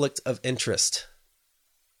conflict of interest.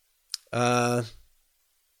 I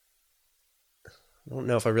don't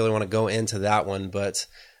know if I really want to go into that one, but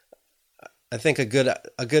I think a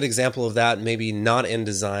good example of that, maybe not in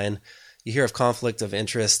design, you hear of conflict of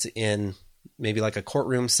interest in maybe like a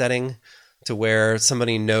courtroom setting, to where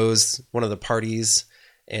somebody knows one of the parties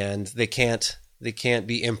and they can't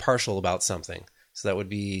be impartial about something. So that would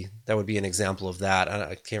be an example of that.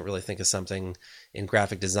 I can't really think of something in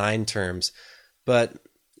graphic design terms, but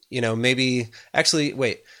maybe actually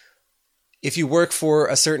wait. If you work for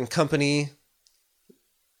a certain company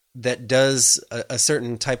that does a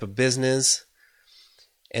certain type of business,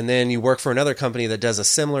 and then you work for another company that does a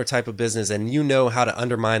similar type of business, and you know how to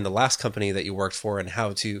undermine the last company that you worked for and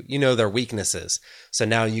how to, their weaknesses. So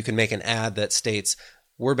now you can make an ad that states,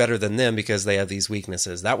 we're better than them because they have these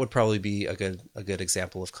weaknesses. That would probably be a good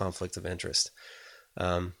example of conflict of interest.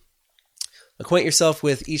 Acquaint yourself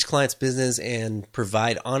with each client's business and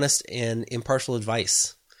provide honest and impartial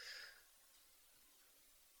advice.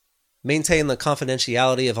 Maintain the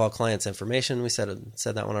confidentiality of all clients' information. We said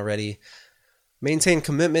that one already. Maintain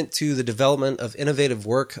commitment to the development of innovative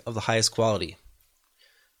work of the highest quality.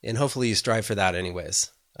 And hopefully you strive for that anyways.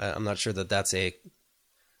 I'm not sure that that's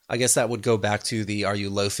I guess that would go back to the, are you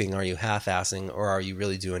loafing, are you half-assing, or are you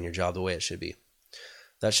really doing your job the way it should be?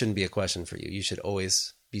 That shouldn't be a question for you. You should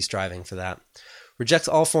always be striving for that. Reject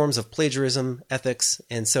all forms of plagiarism, ethics,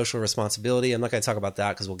 and social responsibility. I'm not going to talk about that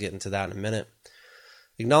because we'll get into that in a minute.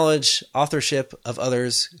 Acknowledge authorship of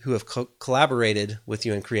others who have collaborated with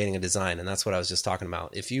you in creating a design, and that's what I was just talking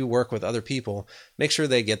about. If you work with other people, make sure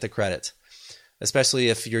they get the credit, especially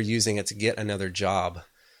if you're using it to get another job,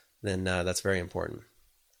 then that's very important.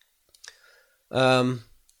 A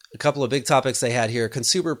couple of big topics they had here.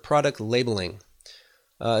 Consumer product labeling.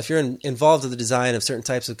 If you're involved in the design of certain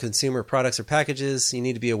types of consumer products or packages, you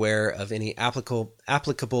need to be aware of any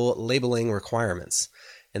applicable labeling requirements.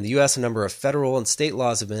 In the U.S., a number of federal and state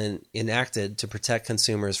laws have been enacted to protect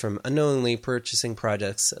consumers from unknowingly purchasing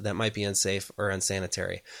products that might be unsafe or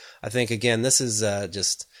unsanitary. I think, again, this is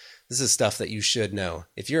stuff that you should know.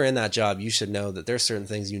 If you're in that job, you should know that there's certain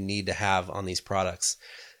things you need to have on these products.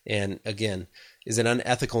 And again, is it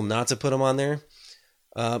unethical not to put them on there?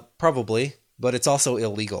 Probably, but it's also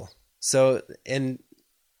illegal. So, and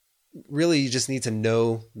really, you just need to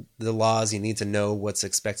know the laws. You need to know what's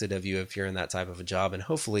expected of you if you're in that type of a job, and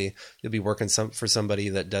hopefully you'll be working for somebody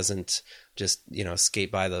that doesn't just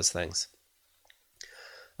skate by those things.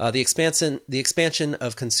 The expansion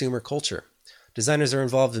of consumer culture. Designers are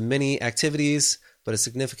involved in many activities, but a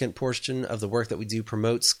significant portion of the work that we do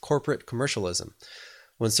promotes corporate commercialism.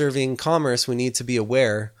 When serving commerce, we need to be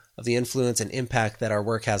aware of the influence and impact that our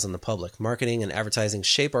work has on the public. Marketing and advertising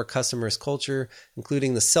shape our customers' culture,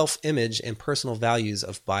 including the self-image and personal values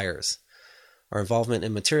of buyers. Our involvement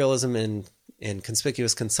in materialism and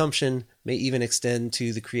conspicuous consumption may even extend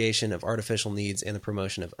to the creation of artificial needs and the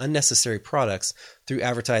promotion of unnecessary products through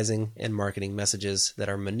advertising and marketing messages that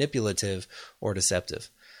are manipulative or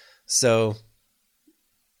deceptive. So,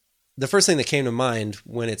 the first thing that came to mind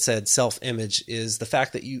when it said self-image is the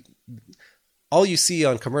fact that all you see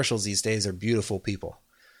on commercials these days are beautiful people.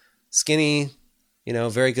 Skinny,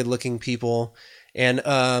 very good-looking people. And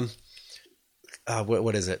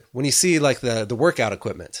what is it? When you see like the workout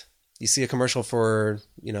equipment, you see a commercial for,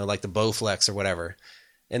 like the Bowflex or whatever.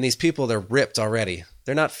 And these people, they're ripped already.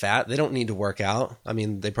 They're not fat. They don't need to work out. I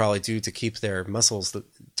mean, they probably do to keep their muscles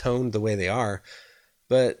toned the way they are.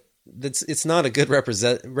 But it's not a good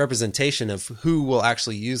representation of who will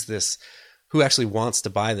actually use this, who actually wants to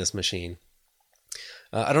buy this machine.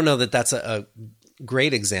 I don't know that that's a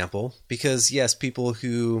great example because, yes, people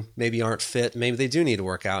who maybe aren't fit, maybe they do need to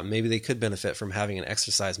work out. Maybe they could benefit from having an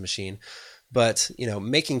exercise machine. But,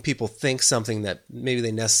 making people think something that maybe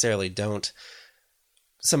they necessarily don't.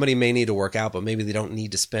 Somebody may need to work out, but maybe they don't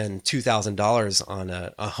need to spend $2,000 on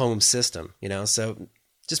a home system, So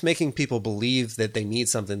just making people believe that they need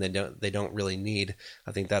something they don't really need.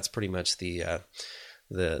 I think that's pretty much the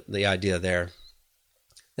idea there.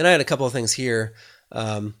 Then I had a couple of things here.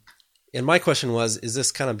 And my question was, is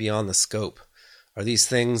this kind of beyond the scope? Are these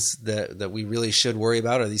things that we really should worry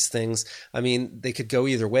about? Are these things, they could go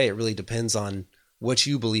either way. It really depends on what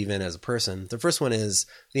you believe in as a person. The first one is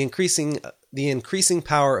the increasing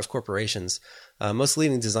power of corporations. Most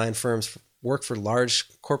leading design firms work for large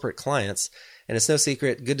corporate clients, and it's no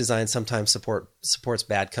secret good design sometimes supports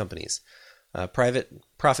bad companies. Private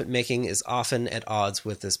profit making is often at odds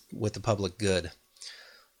with the public good.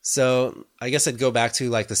 So I guess I'd go back to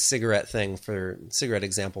like the cigarette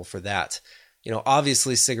example for that.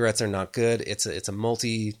 Obviously cigarettes are not good. It's a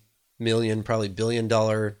multi-million, probably $billion.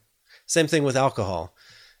 Same thing with alcohol.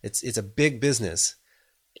 It's a big business,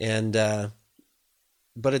 and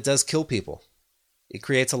but it does kill people. It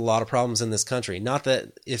creates a lot of problems in this country. Not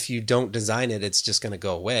that if you don't design it, it's just going to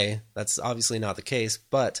go away. That's obviously not the case.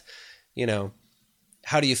 But,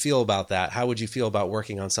 how do you feel about that? How would you feel about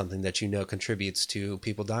working on something that contributes to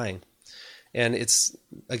people dying? And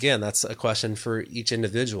that's a question for each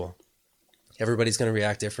individual. Everybody's going to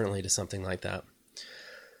react differently to something like that.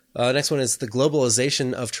 Next one is the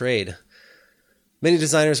globalization of trade. Many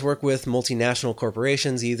designers work with multinational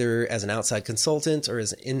corporations, either as an outside consultant or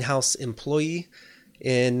as an in-house employee.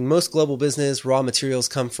 In most global business, raw materials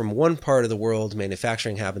come from one part of the world,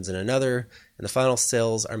 manufacturing happens in another, and the final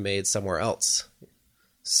sales are made somewhere else.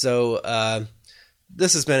 So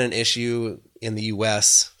this has been an issue in the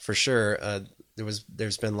U.S. for sure.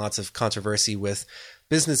 There's been lots of controversy with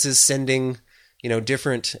businesses sending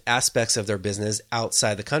different aspects of their business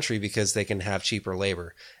outside the country because they can have cheaper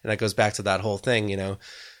labor, and that goes back to that whole thing.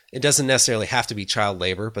 It doesn't necessarily have to be child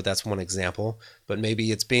labor, but that's one example. But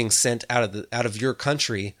maybe it's being sent out of your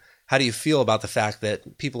country. How do you feel about the fact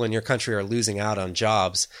that people in your country are losing out on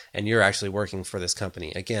jobs and you're actually working for this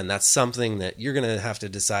company? Again, that's something that you're going to have to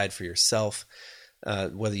decide for yourself,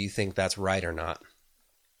 whether you think that's right or not.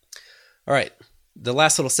 All right. The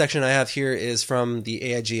last little section I have here is from the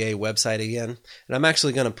AIGA website again. And I'm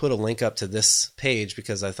actually going to put a link up to this page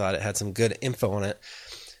because I thought it had some good info on it.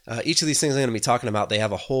 Each of these things I'm going to be talking about, they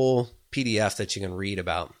have a whole PDF that you can read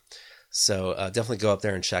about. So definitely go up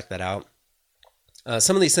there and check that out.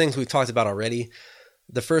 Some of these things we've talked about already.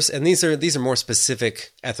 The first, and these are more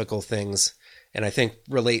specific ethical things, and I think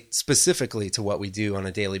relate specifically to what we do on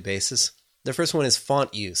a daily basis. The first one is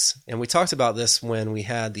font use, and we talked about this when we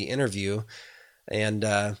had the interview, and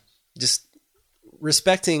just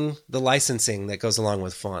respecting the licensing that goes along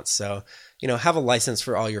with fonts. So, have a license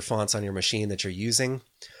for all your fonts on your machine that you're using.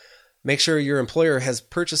 Make sure your employer has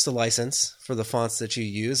purchased a license for the fonts that you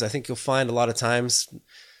use. I think you'll find a lot of times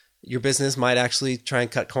your business might actually try and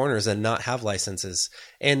cut corners and not have licenses.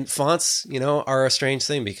 And fonts, are a strange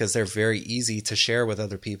thing because they're very easy to share with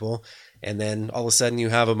other people. And then all of a sudden you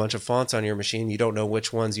have a bunch of fonts on your machine. You don't know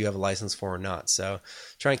which ones you have a license for or not. So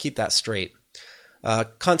try and keep that straight.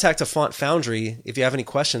 Contact a font foundry if you have any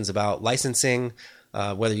questions about licensing,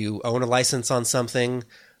 whether you own a license on something,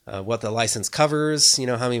 what the license covers, how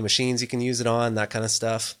many machines you can use it on, that kind of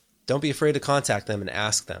stuff. Don't be afraid to contact them and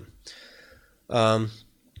ask them.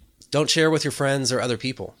 Don't share with your friends or other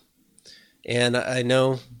people. And I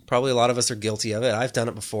know probably a lot of us are guilty of it. I've done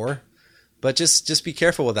it before. But just be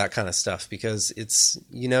careful with that kind of stuff because it's,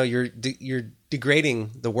 you're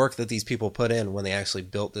degrading the work that these people put in when they actually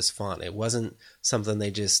built this font. It wasn't something they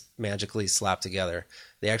just magically slapped together.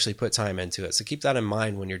 They actually put time into it. So keep that in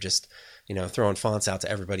mind when you're just, throwing fonts out to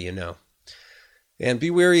everybody you know. And be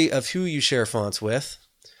wary of who you share fonts with.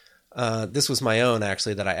 This was my own,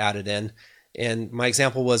 actually, that I added in. And my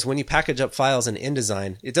example was when you package up files in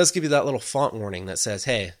InDesign, it does give you that little font warning that says,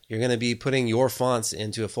 hey, you're going to be putting your fonts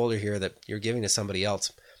into a folder here that you're giving to somebody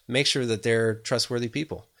else. Make sure that they're trustworthy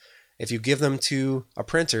people. If you give them to a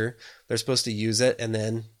printer, they're supposed to use it and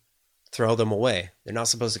then throw them away. They're not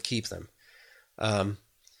supposed to keep them.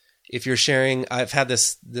 If you're sharing, I've had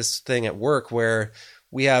this thing at work where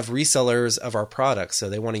we have resellers of our products. So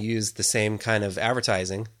they want to use the same kind of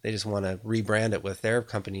advertising. They just want to rebrand it with their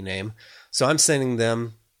company name. So I'm sending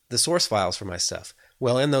them the source files for my stuff.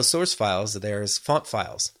 Well, in those source files, there's font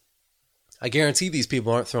files. I guarantee these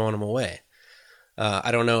people aren't throwing them away.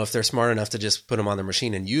 I don't know if they're smart enough to just put them on their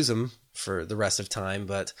machine and use them for the rest of time,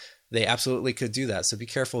 but they absolutely could do that. So be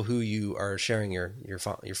careful who you are sharing your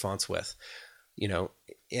fonts with.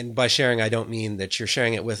 And by sharing, I don't mean that you're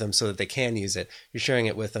sharing it with them so that they can use it. You're sharing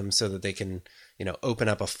it with them so that they can, open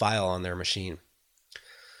up a file on their machine.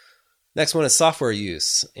 Next one is software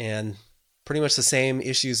use, and pretty much the same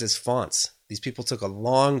issues as fonts. These people took a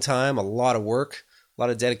long time, a lot of work, a lot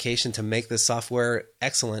of dedication to make this software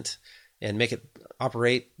excellent and make it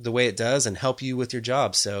operate the way it does and help you with your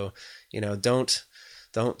job. So, don't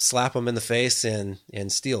slap them in the face and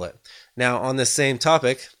steal it. Now, on this same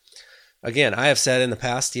topic, again, I have said in the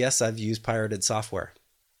past, yes, I've used pirated software.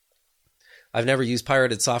 I've never used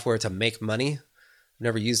pirated software to make money. I've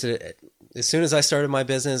never used it. As soon as I started my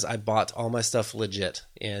business, I bought all my stuff legit.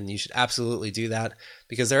 And you should absolutely do that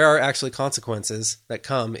because there are actually consequences that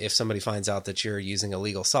come if somebody finds out that you're using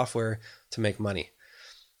illegal software to make money.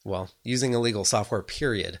 Well, using illegal software,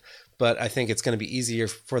 period. But I think it's going to be easier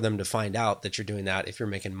for them to find out that you're doing that if you're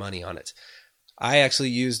making money on it. I actually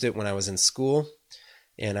used it when I was in school.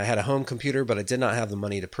 And I had a home computer, but I did not have the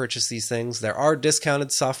money to purchase these things. There are discounted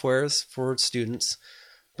softwares for students,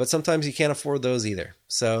 but sometimes you can't afford those either.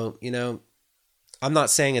 So, I'm not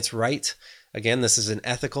saying it's right. Again, this is an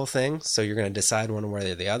ethical thing, so you're going to decide one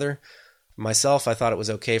way or the other. Myself, I thought it was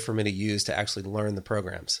okay for me to use to actually learn the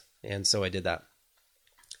programs, and so I did that.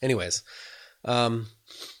 Anyways,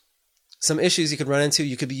 some issues you could run into,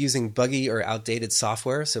 you could be using buggy or outdated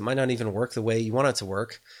software, so it might not even work the way you want it to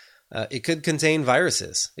work. It could contain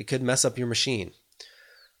viruses. It could mess up your machine.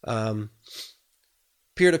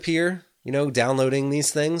 Peer-to-peer, downloading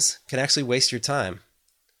these things can actually waste your time.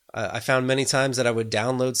 I found many times that I would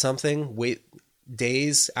download something, wait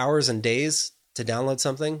days, hours and days to download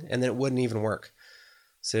something, and then it wouldn't even work.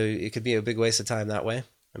 So it could be a big waste of time that way.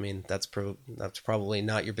 I mean, that's probably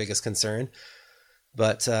not your biggest concern.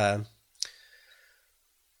 But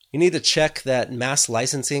you need to check that mass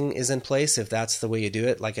licensing is in place if that's the way you do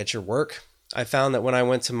it, like at your work. I found that when I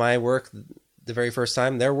went to my work the very first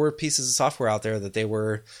time, there were pieces of software out there that they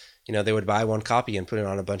were, they would buy one copy and put it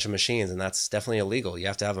on a bunch of machines, and that's definitely illegal. You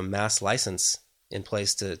have to have a mass license in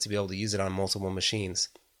place to be able to use it on multiple machines.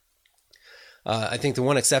 I think the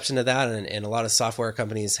one exception to that, and a lot of software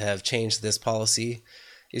companies have changed this policy,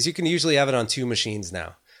 is you can usually have it on 2 machines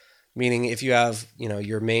now. Meaning if you have,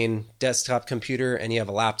 your main desktop computer and you have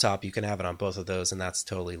a laptop, you can have it on both of those, and that's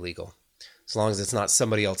totally legal, as long as it's not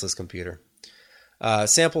somebody else's computer.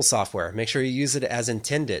 Sample software, make sure you use it as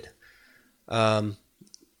intended.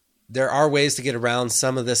 There are ways to get around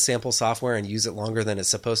some of this sample software and use it longer than it's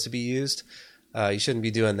supposed to be used. You shouldn't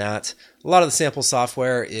be doing that. A lot of the sample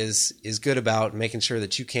software is good about making sure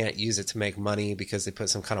that you can't use it to make money because they put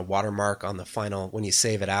some kind of watermark on the final when you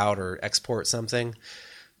save it out or export something.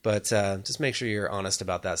 But just make sure you're honest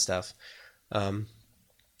about that stuff. One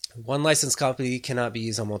licensed copy cannot be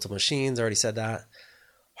used on multiple machines. I already said that.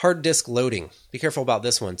 Hard disk loading. Be careful about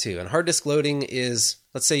this one too. And hard disk loading is,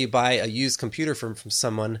 let's say you buy a used computer from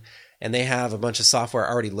someone and they have a bunch of software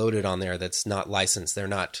already loaded on there that's not licensed. They're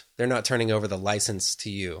not turning over the license to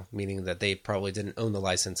you, meaning that they probably didn't own the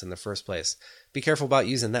license in the first place. Be careful about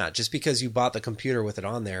using that. Just because you bought the computer with it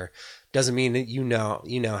on there doesn't mean that you now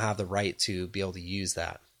have the right to be able to use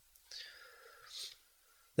that.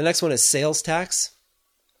 The next one is sales tax.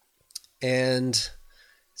 And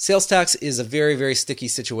sales tax is a very, very sticky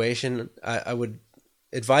situation. I would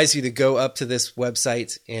advise you to go up to this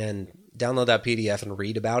website and download that PDF and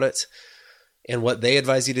read about it and what they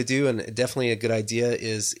advise you to do. And definitely a good idea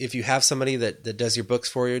is if you have somebody that does your books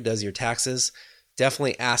for you, does your taxes,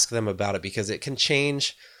 definitely ask them about it because it can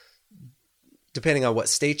change depending on what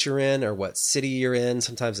state you're in or what city you're in.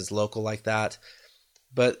 Sometimes it's local like that.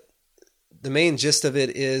 But the main gist of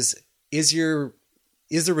it is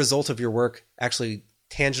the result of your work actually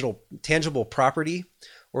tangible property,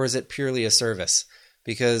 or is it purely a service?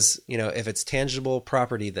 Because, if it's tangible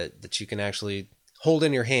property that you can actually hold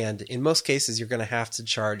in your hand, in most cases, you're going to have to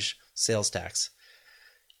charge sales tax.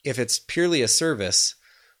 If it's purely a service,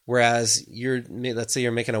 whereas let's say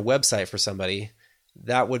you're making a website for somebody,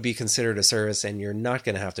 that would be considered a service and you're not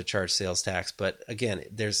going to have to charge sales tax. But again,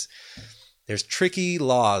 there's tricky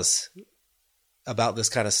laws about this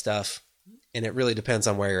kind of stuff, and it really depends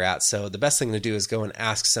on where you're at. So the best thing to do is go and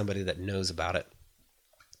ask somebody that knows about it.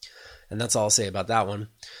 And that's all I'll say about that one.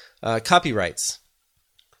 Copyrights.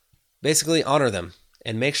 Basically, honor them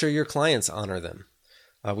and make sure your clients honor them.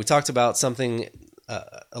 We talked about something,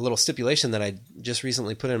 a little stipulation that I just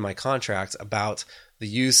recently put in my contract about the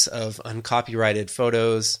use of uncopyrighted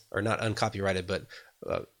photos, or not uncopyrighted, but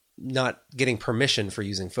not getting permission for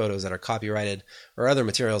using photos that are copyrighted or other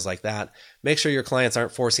materials like that. Make sure your clients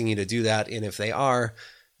aren't forcing you to do that. And if they are,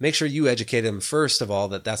 make sure you educate them, first of all,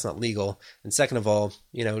 that that's not legal. And second of all,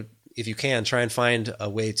 if you can, try and find a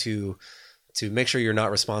way to make sure you're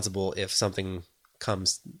not responsible if something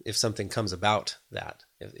comes about that,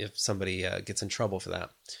 if somebody gets in trouble for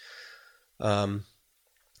that.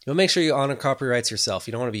 Make sure you honor copyrights yourself.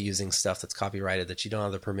 You don't want to be using stuff that's copyrighted that you don't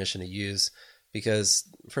have the permission to use, because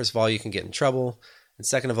first of all, you can get in trouble. And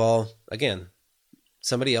second of all, again,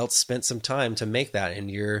 somebody else spent some time to make that, and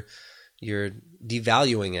you're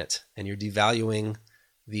devaluing it, and you're devaluing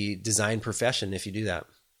the design profession if you do that.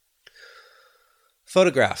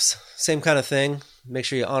 Photographs, same kind of thing. Make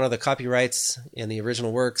sure you honor the copyrights and the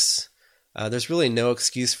original works. There's really no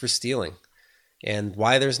excuse for stealing. And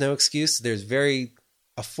why there's no excuse? There's very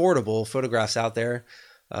affordable photographs out there.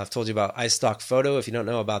 I've told you about iStock Photo. If you don't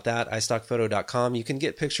know about that, iStockPhoto.com. You can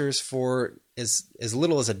get pictures for as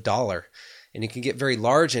little as $1, and you can get very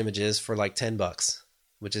large images for like $10,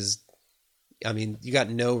 which is, you got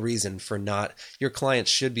no reason for not. Your clients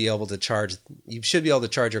should be able to charge. You should be able to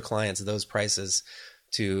charge your clients those prices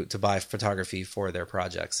to buy photography for their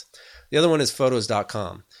projects. The other one is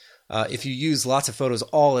Photos.com. If you use lots of photos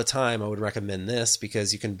all the time, I would recommend this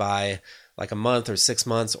because you can buy like a month or 6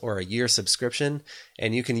 months or a year subscription,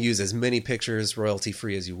 and you can use as many pictures royalty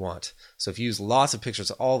free as you want. So if you use lots of pictures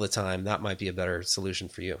all the time, that might be a better solution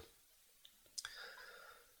for you.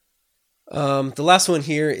 The last one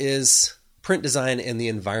here is print design and the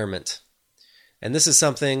environment. And this is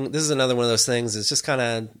another one of those things. It's just kind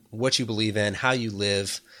of what you believe in, how you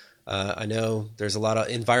live. I know there's a lot of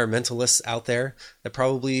environmentalists out there that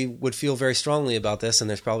probably would feel very strongly about this, and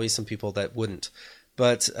there's probably some people that wouldn't.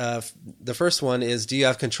 But the first one is, do you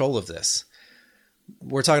have control of this?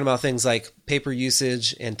 We're talking about things like paper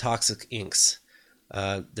usage and toxic inks.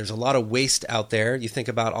 There's a lot of waste out there. You think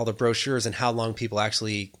about all the brochures and how long people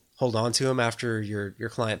actually hold on to them after your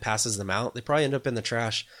client passes them out. They probably end up in the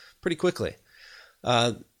trash pretty quickly.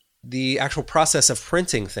 The actual process of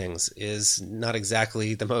printing things is not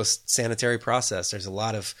exactly the most sanitary process. There's a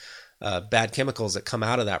lot of bad chemicals that come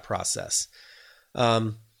out of that process.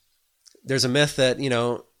 There's a myth that,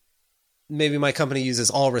 maybe my company uses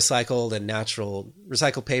all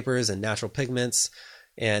recycled papers and natural pigments,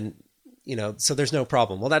 and so there's no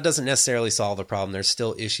problem. Well, that doesn't necessarily solve the problem. There's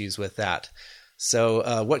still issues with that.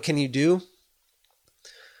 So what can you do?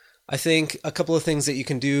 I think a couple of things that you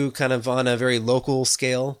can do kind of on a very local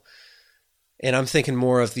scale, and I'm thinking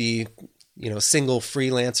more of the single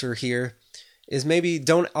freelancer here, is maybe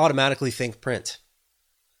don't automatically think print.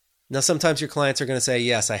 Now, sometimes your clients are going to say,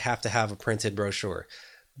 yes, I have to have a printed brochure,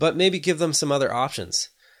 but maybe give them some other options.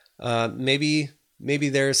 Maybe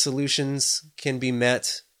their solutions can be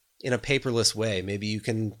met in a paperless way. Maybe you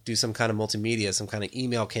can do some kind of multimedia, some kind of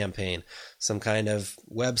email campaign, some kind of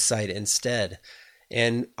website instead,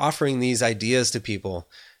 and offering these ideas to people,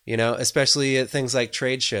 especially at things like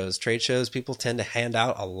trade shows. Trade shows, people tend to hand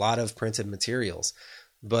out a lot of printed materials,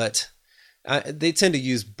 but they tend to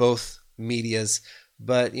use both medias.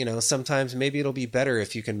 But, sometimes maybe it'll be better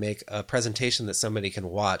if you can make a presentation that somebody can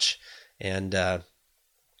watch and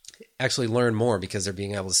actually learn more because they're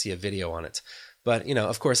being able to see a video on it. But,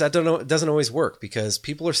 of course, that doesn't always work because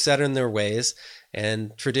people are set in their ways,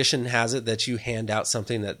 and tradition has it that you hand out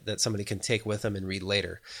something that somebody can take with them and read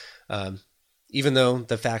later. Even though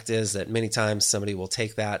the fact is that many times somebody will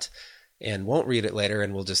take that and won't read it later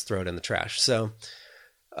and will just throw it in the trash. So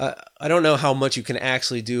I don't know how much you can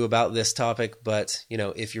actually do about this topic, but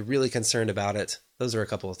if you're really concerned about it, those are a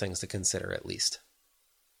couple of things to consider at least.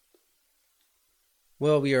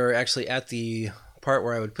 Well, we are actually at the part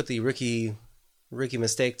where I would put the rookie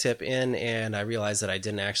mistake tip in, and I realized that I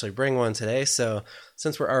didn't actually bring one today. So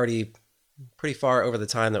since we're already pretty far over the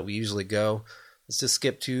time that we usually go, let's just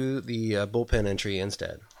skip to the bullpen entry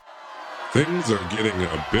instead. Things are getting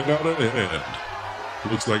a bit out of hand.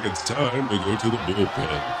 Looks like it's time to go to the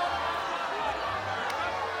bullpen.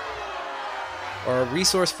 Our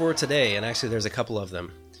resource for today, and actually there's a couple of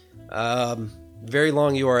them. Very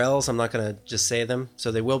long URLs, I'm not going to just say them,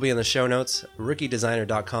 so they will be in the show notes,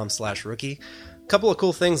 rookiedesigner.com/rookie. A couple of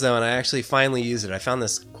cool things though, and I actually finally used it. I found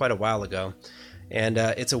this quite a while ago, and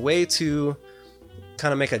it's a way to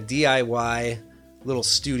kind of make a DIY little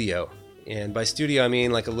studio. And by studio, I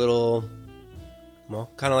mean like a little...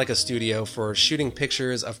 kind of like a studio for shooting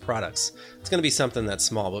pictures of products. It's going to be something that's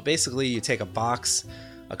small, but basically you take a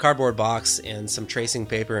cardboard box and some tracing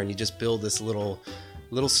paper, and you just build this little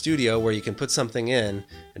studio where you can put something in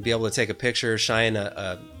and be able to take a picture, shine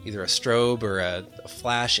either a strobe or a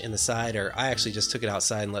flash in the side, or I actually just took it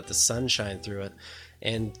outside and let the sun shine through it,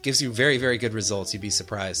 and gives you very, very good results. You'd be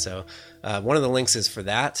surprised. So one of the links is for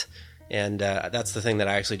that, and that's the thing that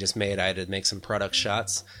I actually just made. I had to make some product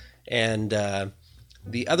shots, and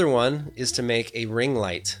the other one is to make a ring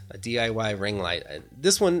light, a DIY ring light.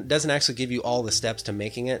 This one doesn't actually give you all the steps to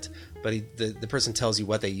making it, but the person tells you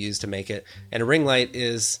what they use to make it. And a ring light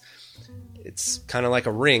it's kind of like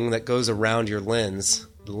a ring that goes around your lens,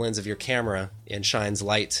 the lens of your camera, and shines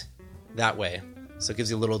light that way. So it gives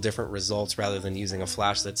you a little different results rather than using a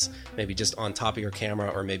flash that's maybe just on top of your camera,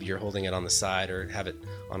 or maybe you're holding it on the side or have it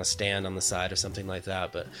on a stand on the side or something like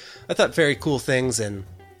that. But I thought very cool things, and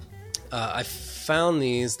I found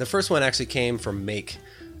these. The first one actually came from Make,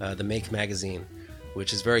 the Make magazine,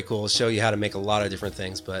 which is very cool. It'll show you how to make a lot of different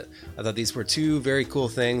things, but I thought these were two very cool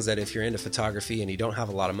things that if you're into photography and you don't have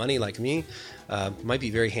a lot of money like me, might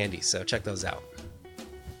be very handy, so check those out.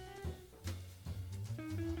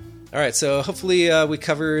 Alright, so hopefully we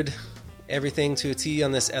covered everything to a T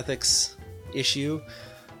on this ethics issue.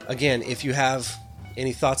 Again, if you have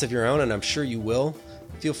any thoughts of your own, and I'm sure you will,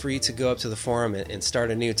 feel free to go up to the forum and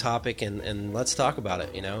start a new topic, and let's talk about it.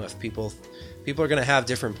 If people are going to have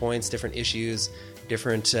different points, different issues,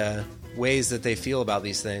 different ways that they feel about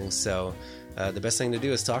these things. So the best thing to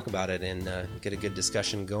do is talk about it and get a good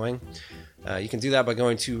discussion going. You can do that by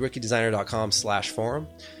going to rookiedesigner.com/forum.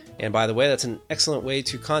 And by the way, that's an excellent way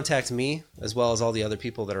to contact me as well as all the other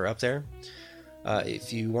people that are up there.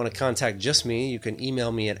 If you want to contact just me, you can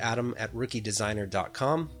email me at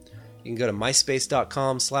adam@rookiedesigner.com. You can go to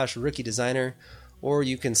myspace.com/rookiedesigner, or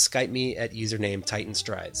you can Skype me at username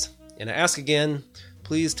TitanStrides. And I ask again,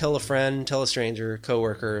 please tell a friend, tell a stranger,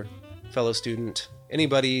 coworker, fellow student,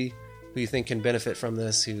 anybody who you think can benefit from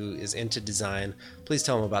this, who is into design. Please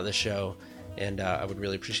tell them about this show, and I would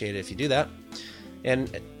really appreciate it if you do that.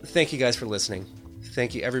 And thank you guys for listening.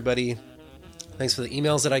 Thank you, everybody. Thanks for the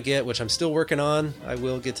emails that I get, which I'm still working on. I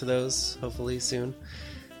will get to those hopefully soon.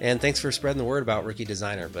 And thanks for spreading the word about Rookie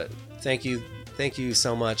Designer. But thank you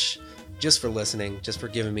so much just for listening, just for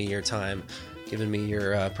giving me your time, giving me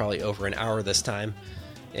your probably over an hour this time.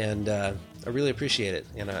 And I really appreciate it.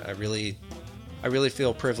 And I really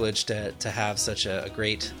feel privileged to have such a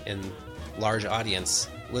great and large audience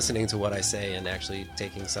listening to what I say and actually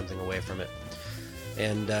taking something away from it.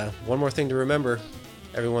 And one more thing to remember,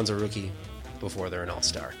 everyone's a rookie before they're an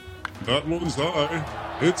all-star. That one's high.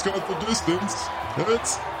 It's got the distance.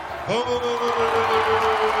 It's high.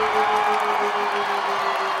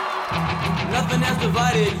 Nothing has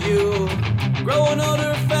divided you. Growing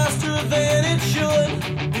older faster than it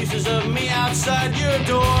should. Pieces of me outside your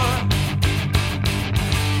door.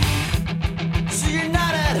 So you're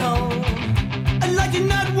not at home. And like you're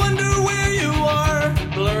not